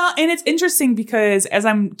 Well, and it's interesting because as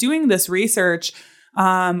I'm doing this research,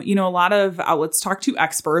 you know, a lot of outlets talk to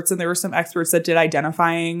experts, and there were some experts that did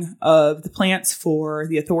identifying of the plants for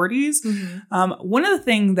the authorities. One of the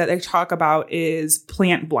things that they talk about is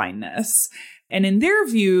plant blindness. And in their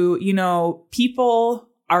view, you know, people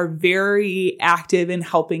are very active in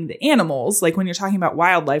helping the animals. Like when you're talking about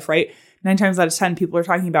wildlife, right? 9 times out of 10, people are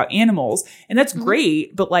talking about animals, and that's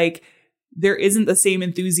great. But like, there isn't the same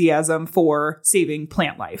enthusiasm for saving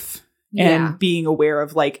plant life and being aware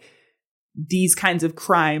of like these kinds of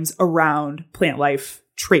crimes around plant life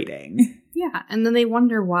trading. Yeah. And then they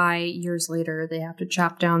wonder why years later they have to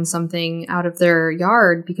chop down something out of their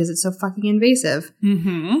yard because it's so fucking invasive.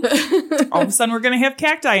 All of a sudden we're going to have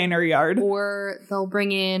cacti in our yard. Or they'll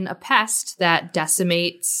bring in a pest that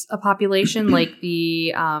decimates a population like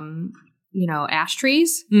the, you know, ash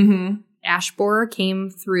trees. Ash borer came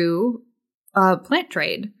through plant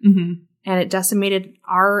trade and it decimated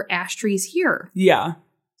our ash trees here. Yeah.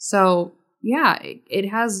 So yeah, it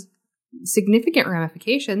has significant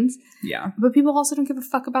ramifications. Yeah. But people also don't give a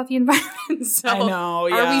fuck about the environment. So I know,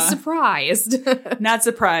 yeah. Are we surprised? Not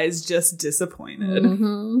surprised, just disappointed.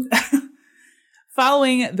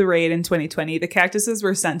 Following the raid in 2020, the cactuses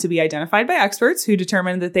were sent to be identified by experts who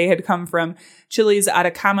determined that they had come from Chile's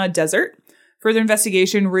Atacama Desert. Further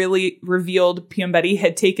investigation really revealed Piombetti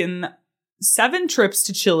had taken 7 trips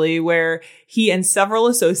to Chile where he and several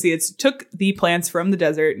associates took the plants from the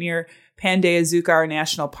desert near Pan de Azúcar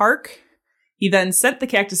National Park. He then sent the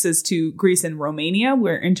cactuses to Greece and Romania,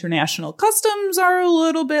 where international customs are a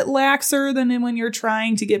little bit laxer than when you're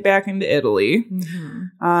trying to get back into Italy.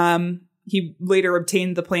 He later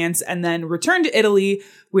obtained the plants and then returned to Italy,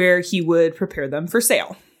 where he would prepare them for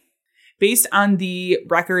sale. Based on the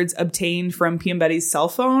records obtained from Piombetti's cell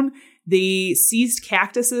phone, the seized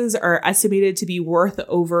cactuses are estimated to be worth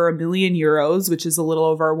over €1 million, which is a little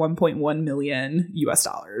over 1.1 million US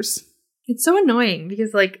dollars. It's so annoying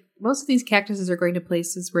because like most of these cactuses are going to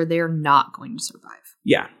places where they're not going to survive.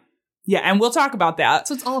 Yeah. Yeah, and we'll talk about that.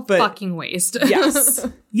 So it's all fucking waste. Yes.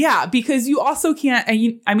 Yeah, because you also can't,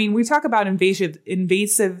 I mean, we talk about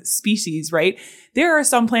invasive species, right? There are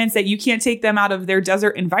some plants that you can't take them out of their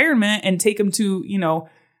desert environment and take them to, you know,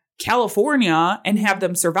 California and have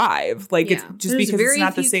them survive. Like, it's just because it's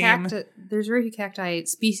not the same. There's very few cacti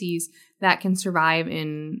species that can survive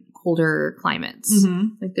in colder climates.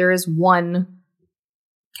 Like, there is one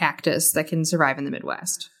cactus that can survive in the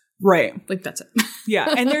Midwest. Right. Like, that's it.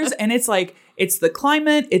 Yeah. And it's like, it's the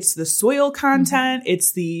climate, it's the soil content,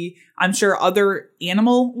 it's the, I'm sure other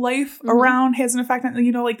animal life around has an effect on,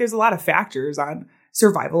 you know, like there's a lot of factors on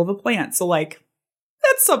survival of a plant. So like,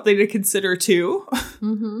 that's something to consider too.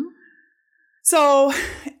 So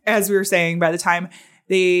as we were saying, by the time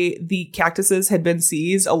the cactuses had been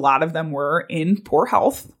seized, a lot of them were in poor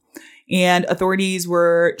health and authorities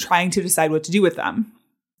were trying to decide what to do with them.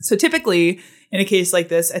 So typically, in a case like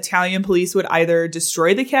this, Italian police would either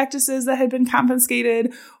destroy the cactuses that had been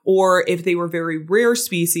confiscated, or if they were very rare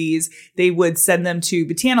species, they would send them to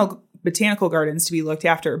botanical gardens to be looked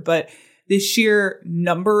after. But the sheer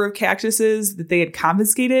number of cactuses that they had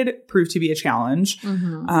confiscated proved to be a challenge.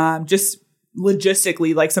 Just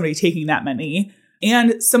logistically, like somebody taking that many.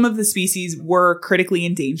 And some of the species were critically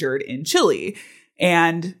endangered in Chile.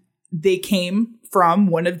 And they came from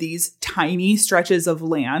one of these tiny stretches of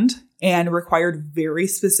land and required very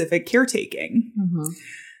specific caretaking.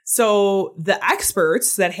 So the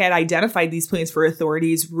experts that had identified these plants for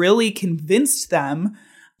authorities really convinced them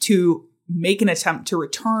to make an attempt to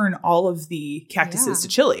return all of the cactuses to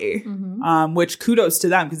Chile, which kudos to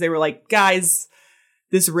them because they were like, guys,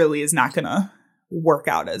 this really is not going to work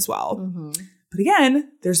out as well. But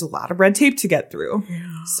again, there's a lot of red tape to get through.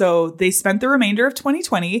 So they spent the remainder of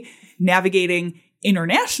 2020 navigating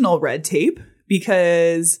international red tape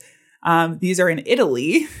because these are in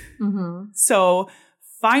Italy. So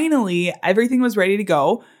finally, everything was ready to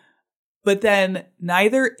go. But then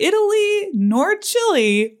neither Italy nor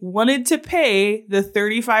Chile wanted to pay the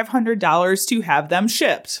 $3,500 to have them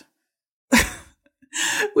shipped.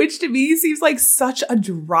 Which to me seems like such a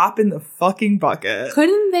drop in the fucking bucket.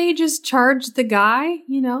 Couldn't they just charge the guy,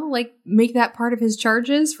 like make that part of his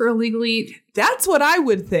charges for illegally? That's what I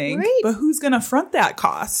would think. Right. But who's going to front that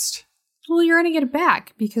cost? Well, you're going to get it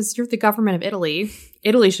back because you're the government of Italy.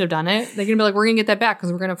 Italy should have done it. They're going to be like, we're going to get that back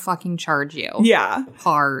because we're going to fucking charge you. Yeah.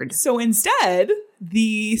 Hard. So instead,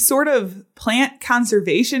 the sort of plant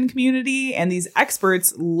conservation community and these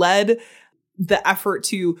experts led the effort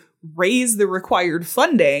to raise the required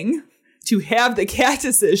funding to have the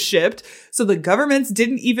cactuses shipped. So the governments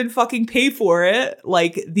didn't even fucking pay for it.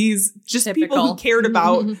 Like these just people who cared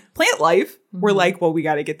about plant life were like, well, we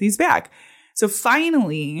got to get these back. So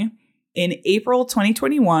finally, in April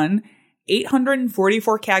 2021,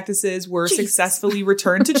 844 cactuses were successfully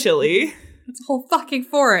returned to Chile. It's a whole fucking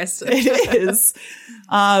forest. It is.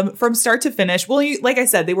 From start to finish. Well, like I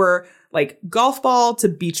said, they were like golf ball to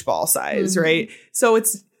beach ball size, right? So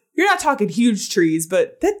you're not talking huge trees,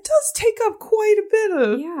 but that does take up quite a bit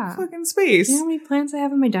of fucking space. You know how many plants I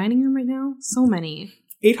have in my dining room right now? So many.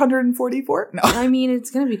 844? No. I mean,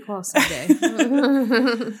 it's going to be close someday.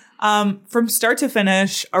 From start to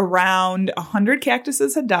finish, around 100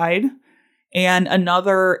 cactuses had died, and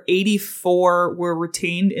another 84 were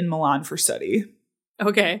retained in Milan for study.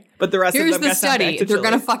 Okay. But the rest Here's of them the study. They're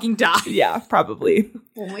going to fucking die. Yeah, probably.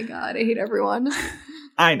 Oh my God. I hate everyone.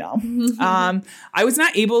 I know. I was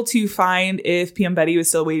not able to find if PM Betty was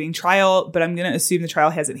still awaiting trial, but I'm going to assume the trial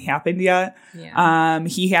hasn't happened yet. Yeah.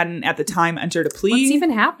 He hadn't at the time entered a plea. What's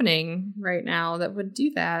even happening right now that would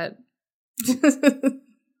do that? Is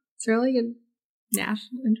there like a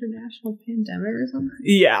international pandemic or something?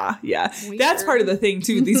 Yeah. Weird. That's part of the thing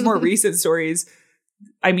too. These more recent stories,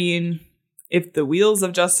 I mean, if the wheels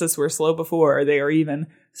of justice were slow before, they are even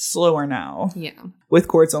slower now. Yeah. With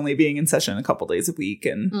courts only being in session a couple days a week.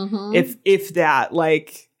 And if that,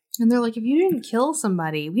 like... And they're like, if you didn't kill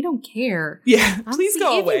somebody, we don't care. Yeah, please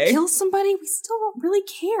go away. If you kill somebody, we still don't really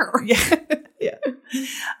care.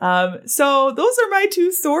 Yeah. So those are my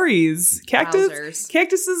two stories.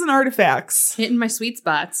 Cactuses and artifacts. Hitting my sweet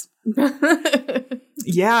spots.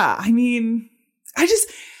 Yeah, I mean, I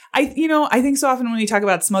think so often when we talk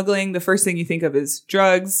about smuggling, the first thing you think of is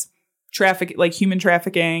drugs, human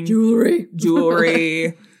trafficking,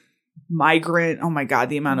 jewelry, migrant. Oh my God,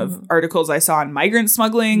 the amount of articles I saw on migrant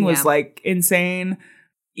smuggling was like insane.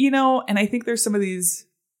 And I think there's some of these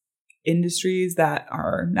industries that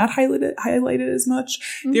are not highlighted as much.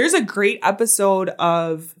 There's a great episode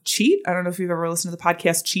of Cheat. I don't know if you've ever listened to the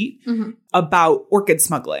podcast Cheat about orchid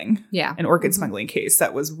smuggling. Yeah. An orchid smuggling case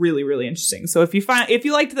that was really, really interesting. So if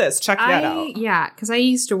you liked this, check that out. Yeah, because I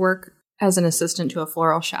used to work as an assistant to a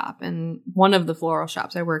floral shop, and one of the floral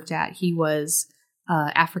shops I worked at, he was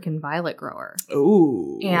African violet grower.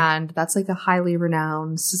 Ooh. And that's like a highly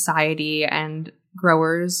renowned society, and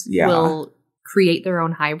growers will create their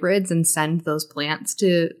own hybrids and send those plants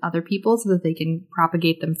to other people so that they can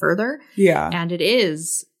propagate them further. Yeah. And it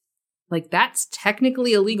is like, that's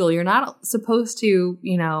technically illegal. You're not supposed to,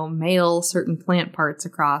 mail certain plant parts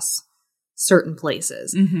across certain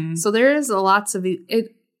places. So there's lots of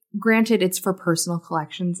it. Granted, it's for personal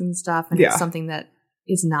collections and stuff, and it's something that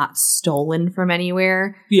is not stolen from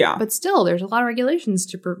anywhere. Yeah. But still, there's a lot of regulations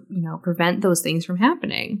to prevent those things from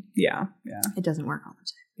happening. Yeah. It doesn't work all the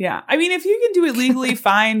time. Yeah. I mean, if you can do it legally,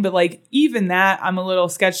 fine. But like, even that I'm a little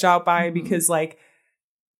sketched out by because like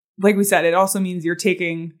we said, it also means you're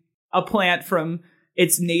taking a plant from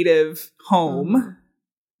its native home,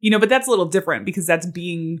 but that's a little different because that's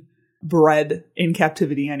being bred in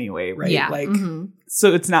captivity anyway, right? Yeah. Like,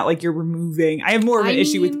 so it's not like you're removing. I have more of an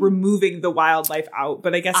issue with removing the wildlife out,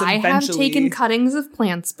 but I guess eventually. I have taken cuttings of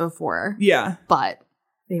plants before. Yeah. But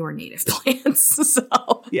they were native plants,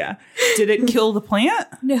 so. Yeah. Did it kill the plant?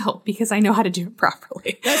 No, because I know how to do it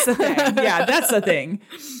properly. That's the thing. Yeah, that's the thing.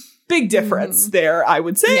 Big difference there, I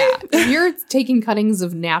would say. Yeah. If you're taking cuttings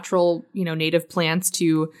of natural, native plants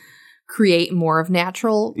to create more of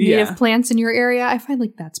natural native plants in your area, I find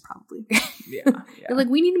like that's probably You're like,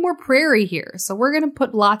 we need more prairie here, so we're gonna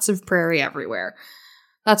put lots of prairie everywhere.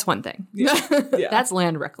 That's one thing. That's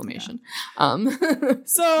land reclamation.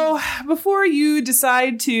 So before you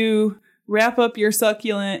decide to wrap up your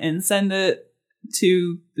succulent and send it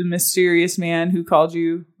to the mysterious man who called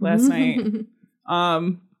you last night, I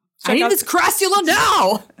need this crassula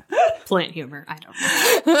now. Plant humor. I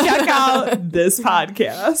don't know. Check out this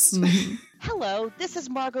podcast. Hello, this is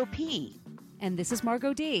Margot P. And this is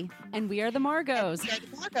Margot D. And we are the Margos. We are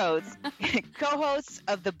the Margos, co-hosts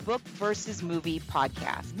of the Book versus Movie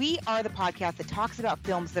podcast. We are the podcast that talks about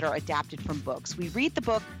films that are adapted from books. We read the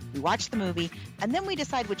book, we watch the movie, and then we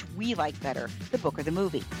decide which we like better, the book or the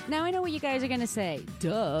movie. Now, I know what you guys are going to say.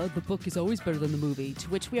 Duh, the book is always better than the movie.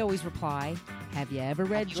 To which we always reply, have you ever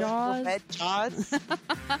read Jaws?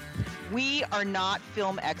 We are not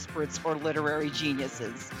film experts or literary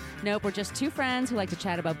geniuses. Nope, we're just two friends who like to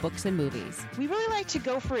chat about books and movies. We really like to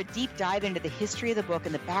go for a deep dive into the history of the book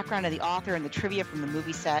and the background of the author and the trivia from the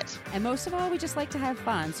movie set. And most of all, we just like to have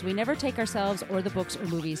fun, so we never take ourselves or the books or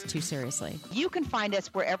movies too seriously. You can find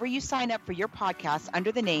us wherever you sign up for your podcast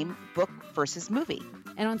under the name Book versus Movie.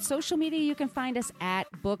 And on social media, you can find us at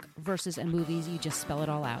Book versus and Movies. You just spell it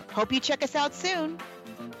all out. Hope you check us out soon.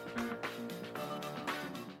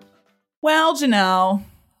 Well, Janelle,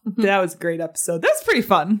 that was a great episode. That's pretty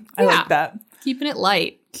fun. I like that. Keeping it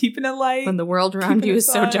light. Keeping it light. When the world around you is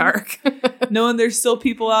so dark. Knowing there's still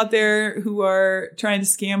people out there who are trying to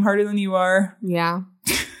scam harder than you are. Yeah.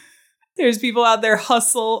 There's people out there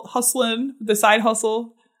hustling, the side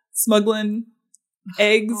hustle, smuggling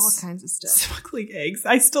eggs. All kinds of stuff. Smuggling eggs.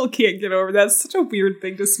 I still can't get over that. It's such a weird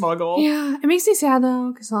thing to smuggle. Yeah. It makes me sad,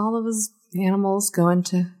 though, because all of those animals go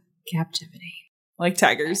into captivity. Like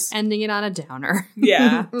tigers. Ending it on a downer.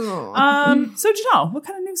 Yeah. So, Janelle, what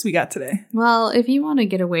kind of news we got today? Well, if you want to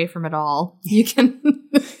get away from it all, you can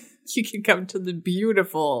come to the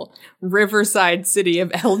beautiful riverside city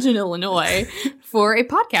of Elgin, Illinois for a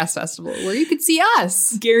podcast festival where you could see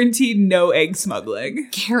us. Guaranteed no egg smuggling.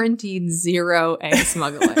 Guaranteed zero egg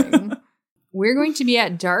smuggling. We're going to be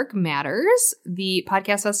at Dark Matters. The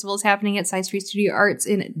podcast festival is happening at Side Street Studio Arts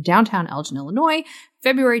in downtown Elgin, Illinois,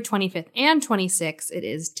 February 25th and 26th. It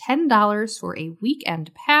is $10 for a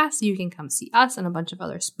weekend pass. You can come see us and a bunch of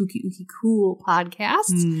other spooky, ooky, cool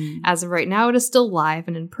podcasts. As of right now, it is still live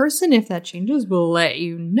and in person. If that changes, we'll let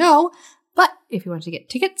you know. But if you want to get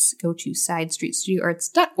tickets, go to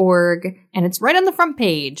sidestreetstudioarts.org, and it's right on the front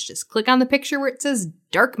page. Just click on the picture where it says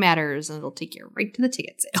Dark Matters, and it'll take you right to the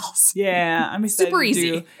ticket sales. Yeah, I'm excited. Super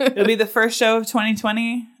easy. It'll be the first show of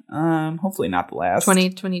 2020. Hopefully not the last.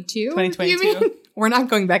 2022? 2022. You mean? We're not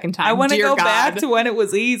going back in time. I want to go God. back to when it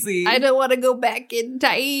was easy. I don't want to go back in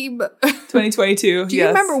time. 2022. Do you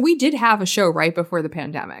remember we did have a show right before the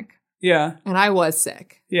pandemic? Yeah. And I was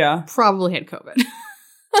sick. Yeah. Probably had COVID.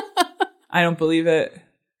 I don't believe it.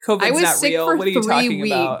 COVID's not real. What are you talking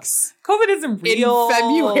about? COVID isn't real. In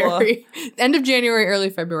February. End of January, early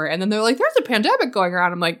February. And then they're like, there's a pandemic going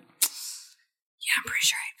around. I'm like, yeah, I'm pretty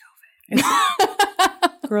sure I had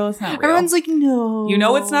COVID. Girl, it's not real. Everyone's like, no. You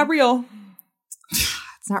know it's not real.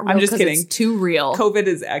 It's not real. I'm just kidding. It's too real. COVID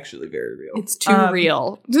is actually very real. It's too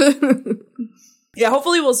real. Yeah,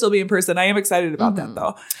 hopefully we'll still be in person. I am excited about that,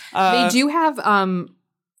 though. They do have...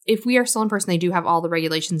 if we are still in person, they do have all the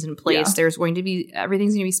regulations in place. Yeah. There's going to be,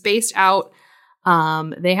 everything's going to be spaced out.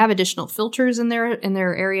 They have additional filters in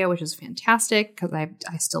their area, which is fantastic because I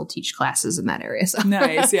still teach classes in that area. So.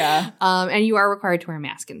 Nice, yeah. And you are required to wear a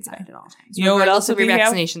mask inside at all times. You know what else would be your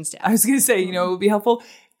vaccination status? I was going to say, you know what would be helpful?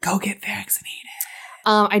 Go get vaccinated.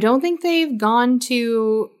 I don't think they've gone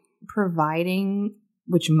to providing,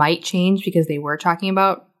 which might change because they were talking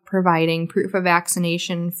about providing proof of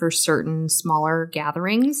vaccination for certain smaller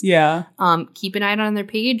gatherings. Yeah. Keep an eye on their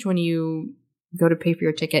page when you go to pay for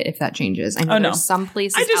your ticket if that changes. I know there's some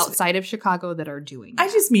places outside of Chicago that are doing that.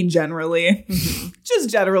 I just mean generally. Just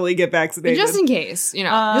generally get vaccinated. Just in case,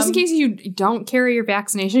 just in case you don't carry your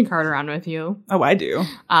vaccination card around with you. Oh, I do.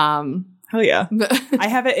 Hell yeah. I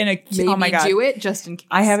have it in a... oh my God. Do it just in case.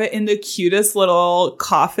 I have it in the cutest little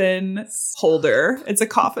coffin holder. It's a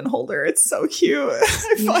coffin holder. It's so cute. I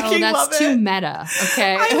fucking love it. That's too meta.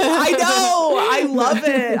 Okay. I know. I love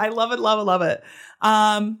it. I love it. Love it.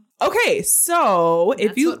 Okay, so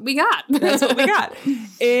That's what we got. That's what we got.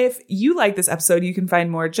 If you like this episode, you can find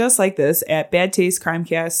more just like this at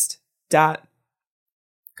badtastecrimecast. Crime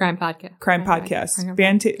podcast. Crime podcast.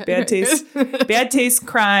 Bad taste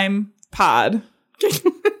crime pod.com.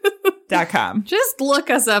 Just look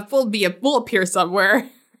us up. We'll appear somewhere.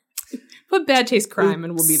 Put Bad Taste Crime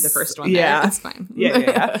and we'll be the first one there. That's fine.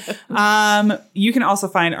 Yeah. You can also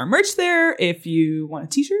find our merch there if you want a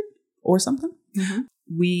t-shirt or something. Mm-hmm.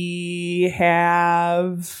 We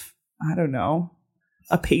have, I don't know,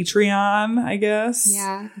 a Patreon, I guess.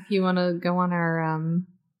 Yeah. If you want to go on our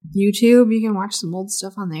YouTube, you can watch some old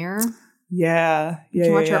stuff on there. Yeah. You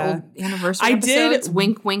can watch our old anniversary episodes.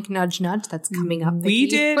 Wink, wink, nudge, nudge. That's coming up. We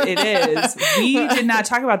did. It is. We did not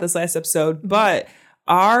talk about this last episode, but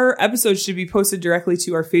Our episodes should be posted directly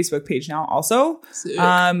to our Facebook page now also. Sick.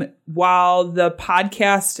 While the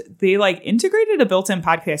podcast, they like integrated a built-in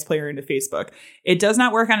podcast player into Facebook. It does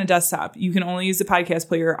not work on a desktop. You can only use the podcast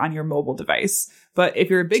player on your mobile device. But if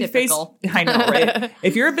you're a big I know, right?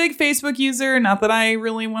 If you're a big Facebook user, not that I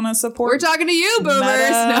really want to support. We're talking to you, boomers.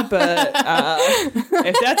 Meta, but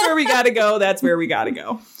if that's where we got to go, that's where we got to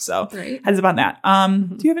go. So heads up on that.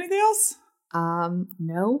 Do you have anything else?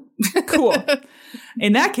 No. Cool.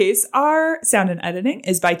 In that case, our sound and editing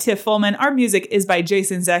is by Tiff Fullman. Our music is by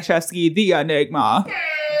Jason Zashevsky, the Enigma.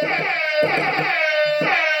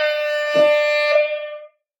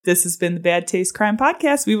 This has been the Bad Taste Crime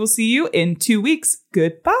Podcast. We will see you in 2 weeks.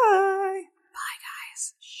 Goodbye. Bye,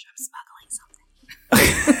 guys. Shh, I'm smuggling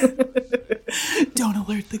something. Don't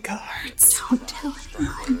alert the guards. Don't tell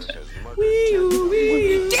anyone.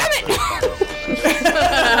 Damn it!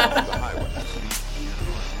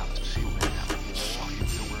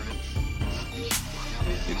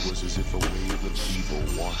 It was as if a wave of evil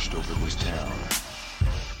washed over this town.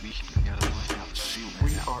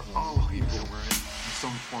 We are all evil in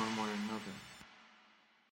some form or another.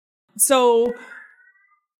 So...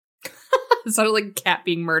 It sounded like a cat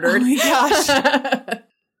being murdered. Oh my gosh.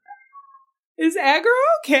 Is Agro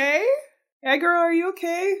okay? Agro, are you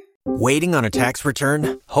okay? Waiting on a tax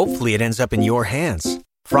return? Hopefully it ends up in your hands.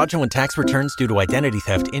 Fraudulent tax returns due to identity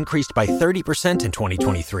theft increased by 30% in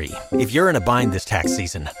 2023. If you're in a bind this tax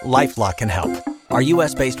season, LifeLock can help. Our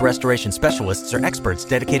U.S.-based restoration specialists are experts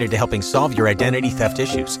dedicated to helping solve your identity theft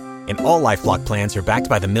issues. And all LifeLock plans are backed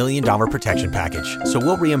by the $1 Million Protection Package. So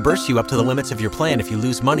we'll reimburse you up to the limits of your plan if you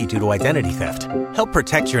lose money due to identity theft. Help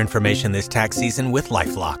protect your information this tax season with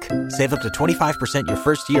LifeLock. Save up to 25% your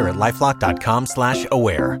first year at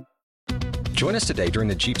LifeLock.com/aware. Join us today during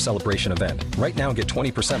the Jeep Celebration event. Right now, get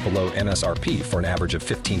 20% below MSRP for an average of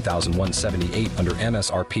 $15,178 under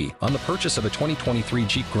MSRP on the purchase of a 2023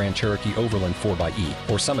 Jeep Grand Cherokee Overland 4xE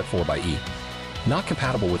or Summit 4xE. Not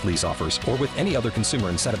compatible with lease offers or with any other consumer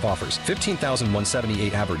incentive offers.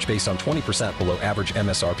 $15,178 average based on 20% below average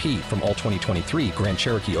MSRP from all 2023 Grand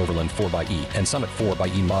Cherokee Overland 4xE and Summit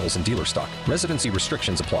 4xE models in dealer stock. Residency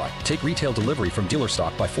restrictions apply. Take retail delivery from dealer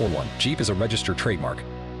stock by 4/1. Jeep is a registered trademark.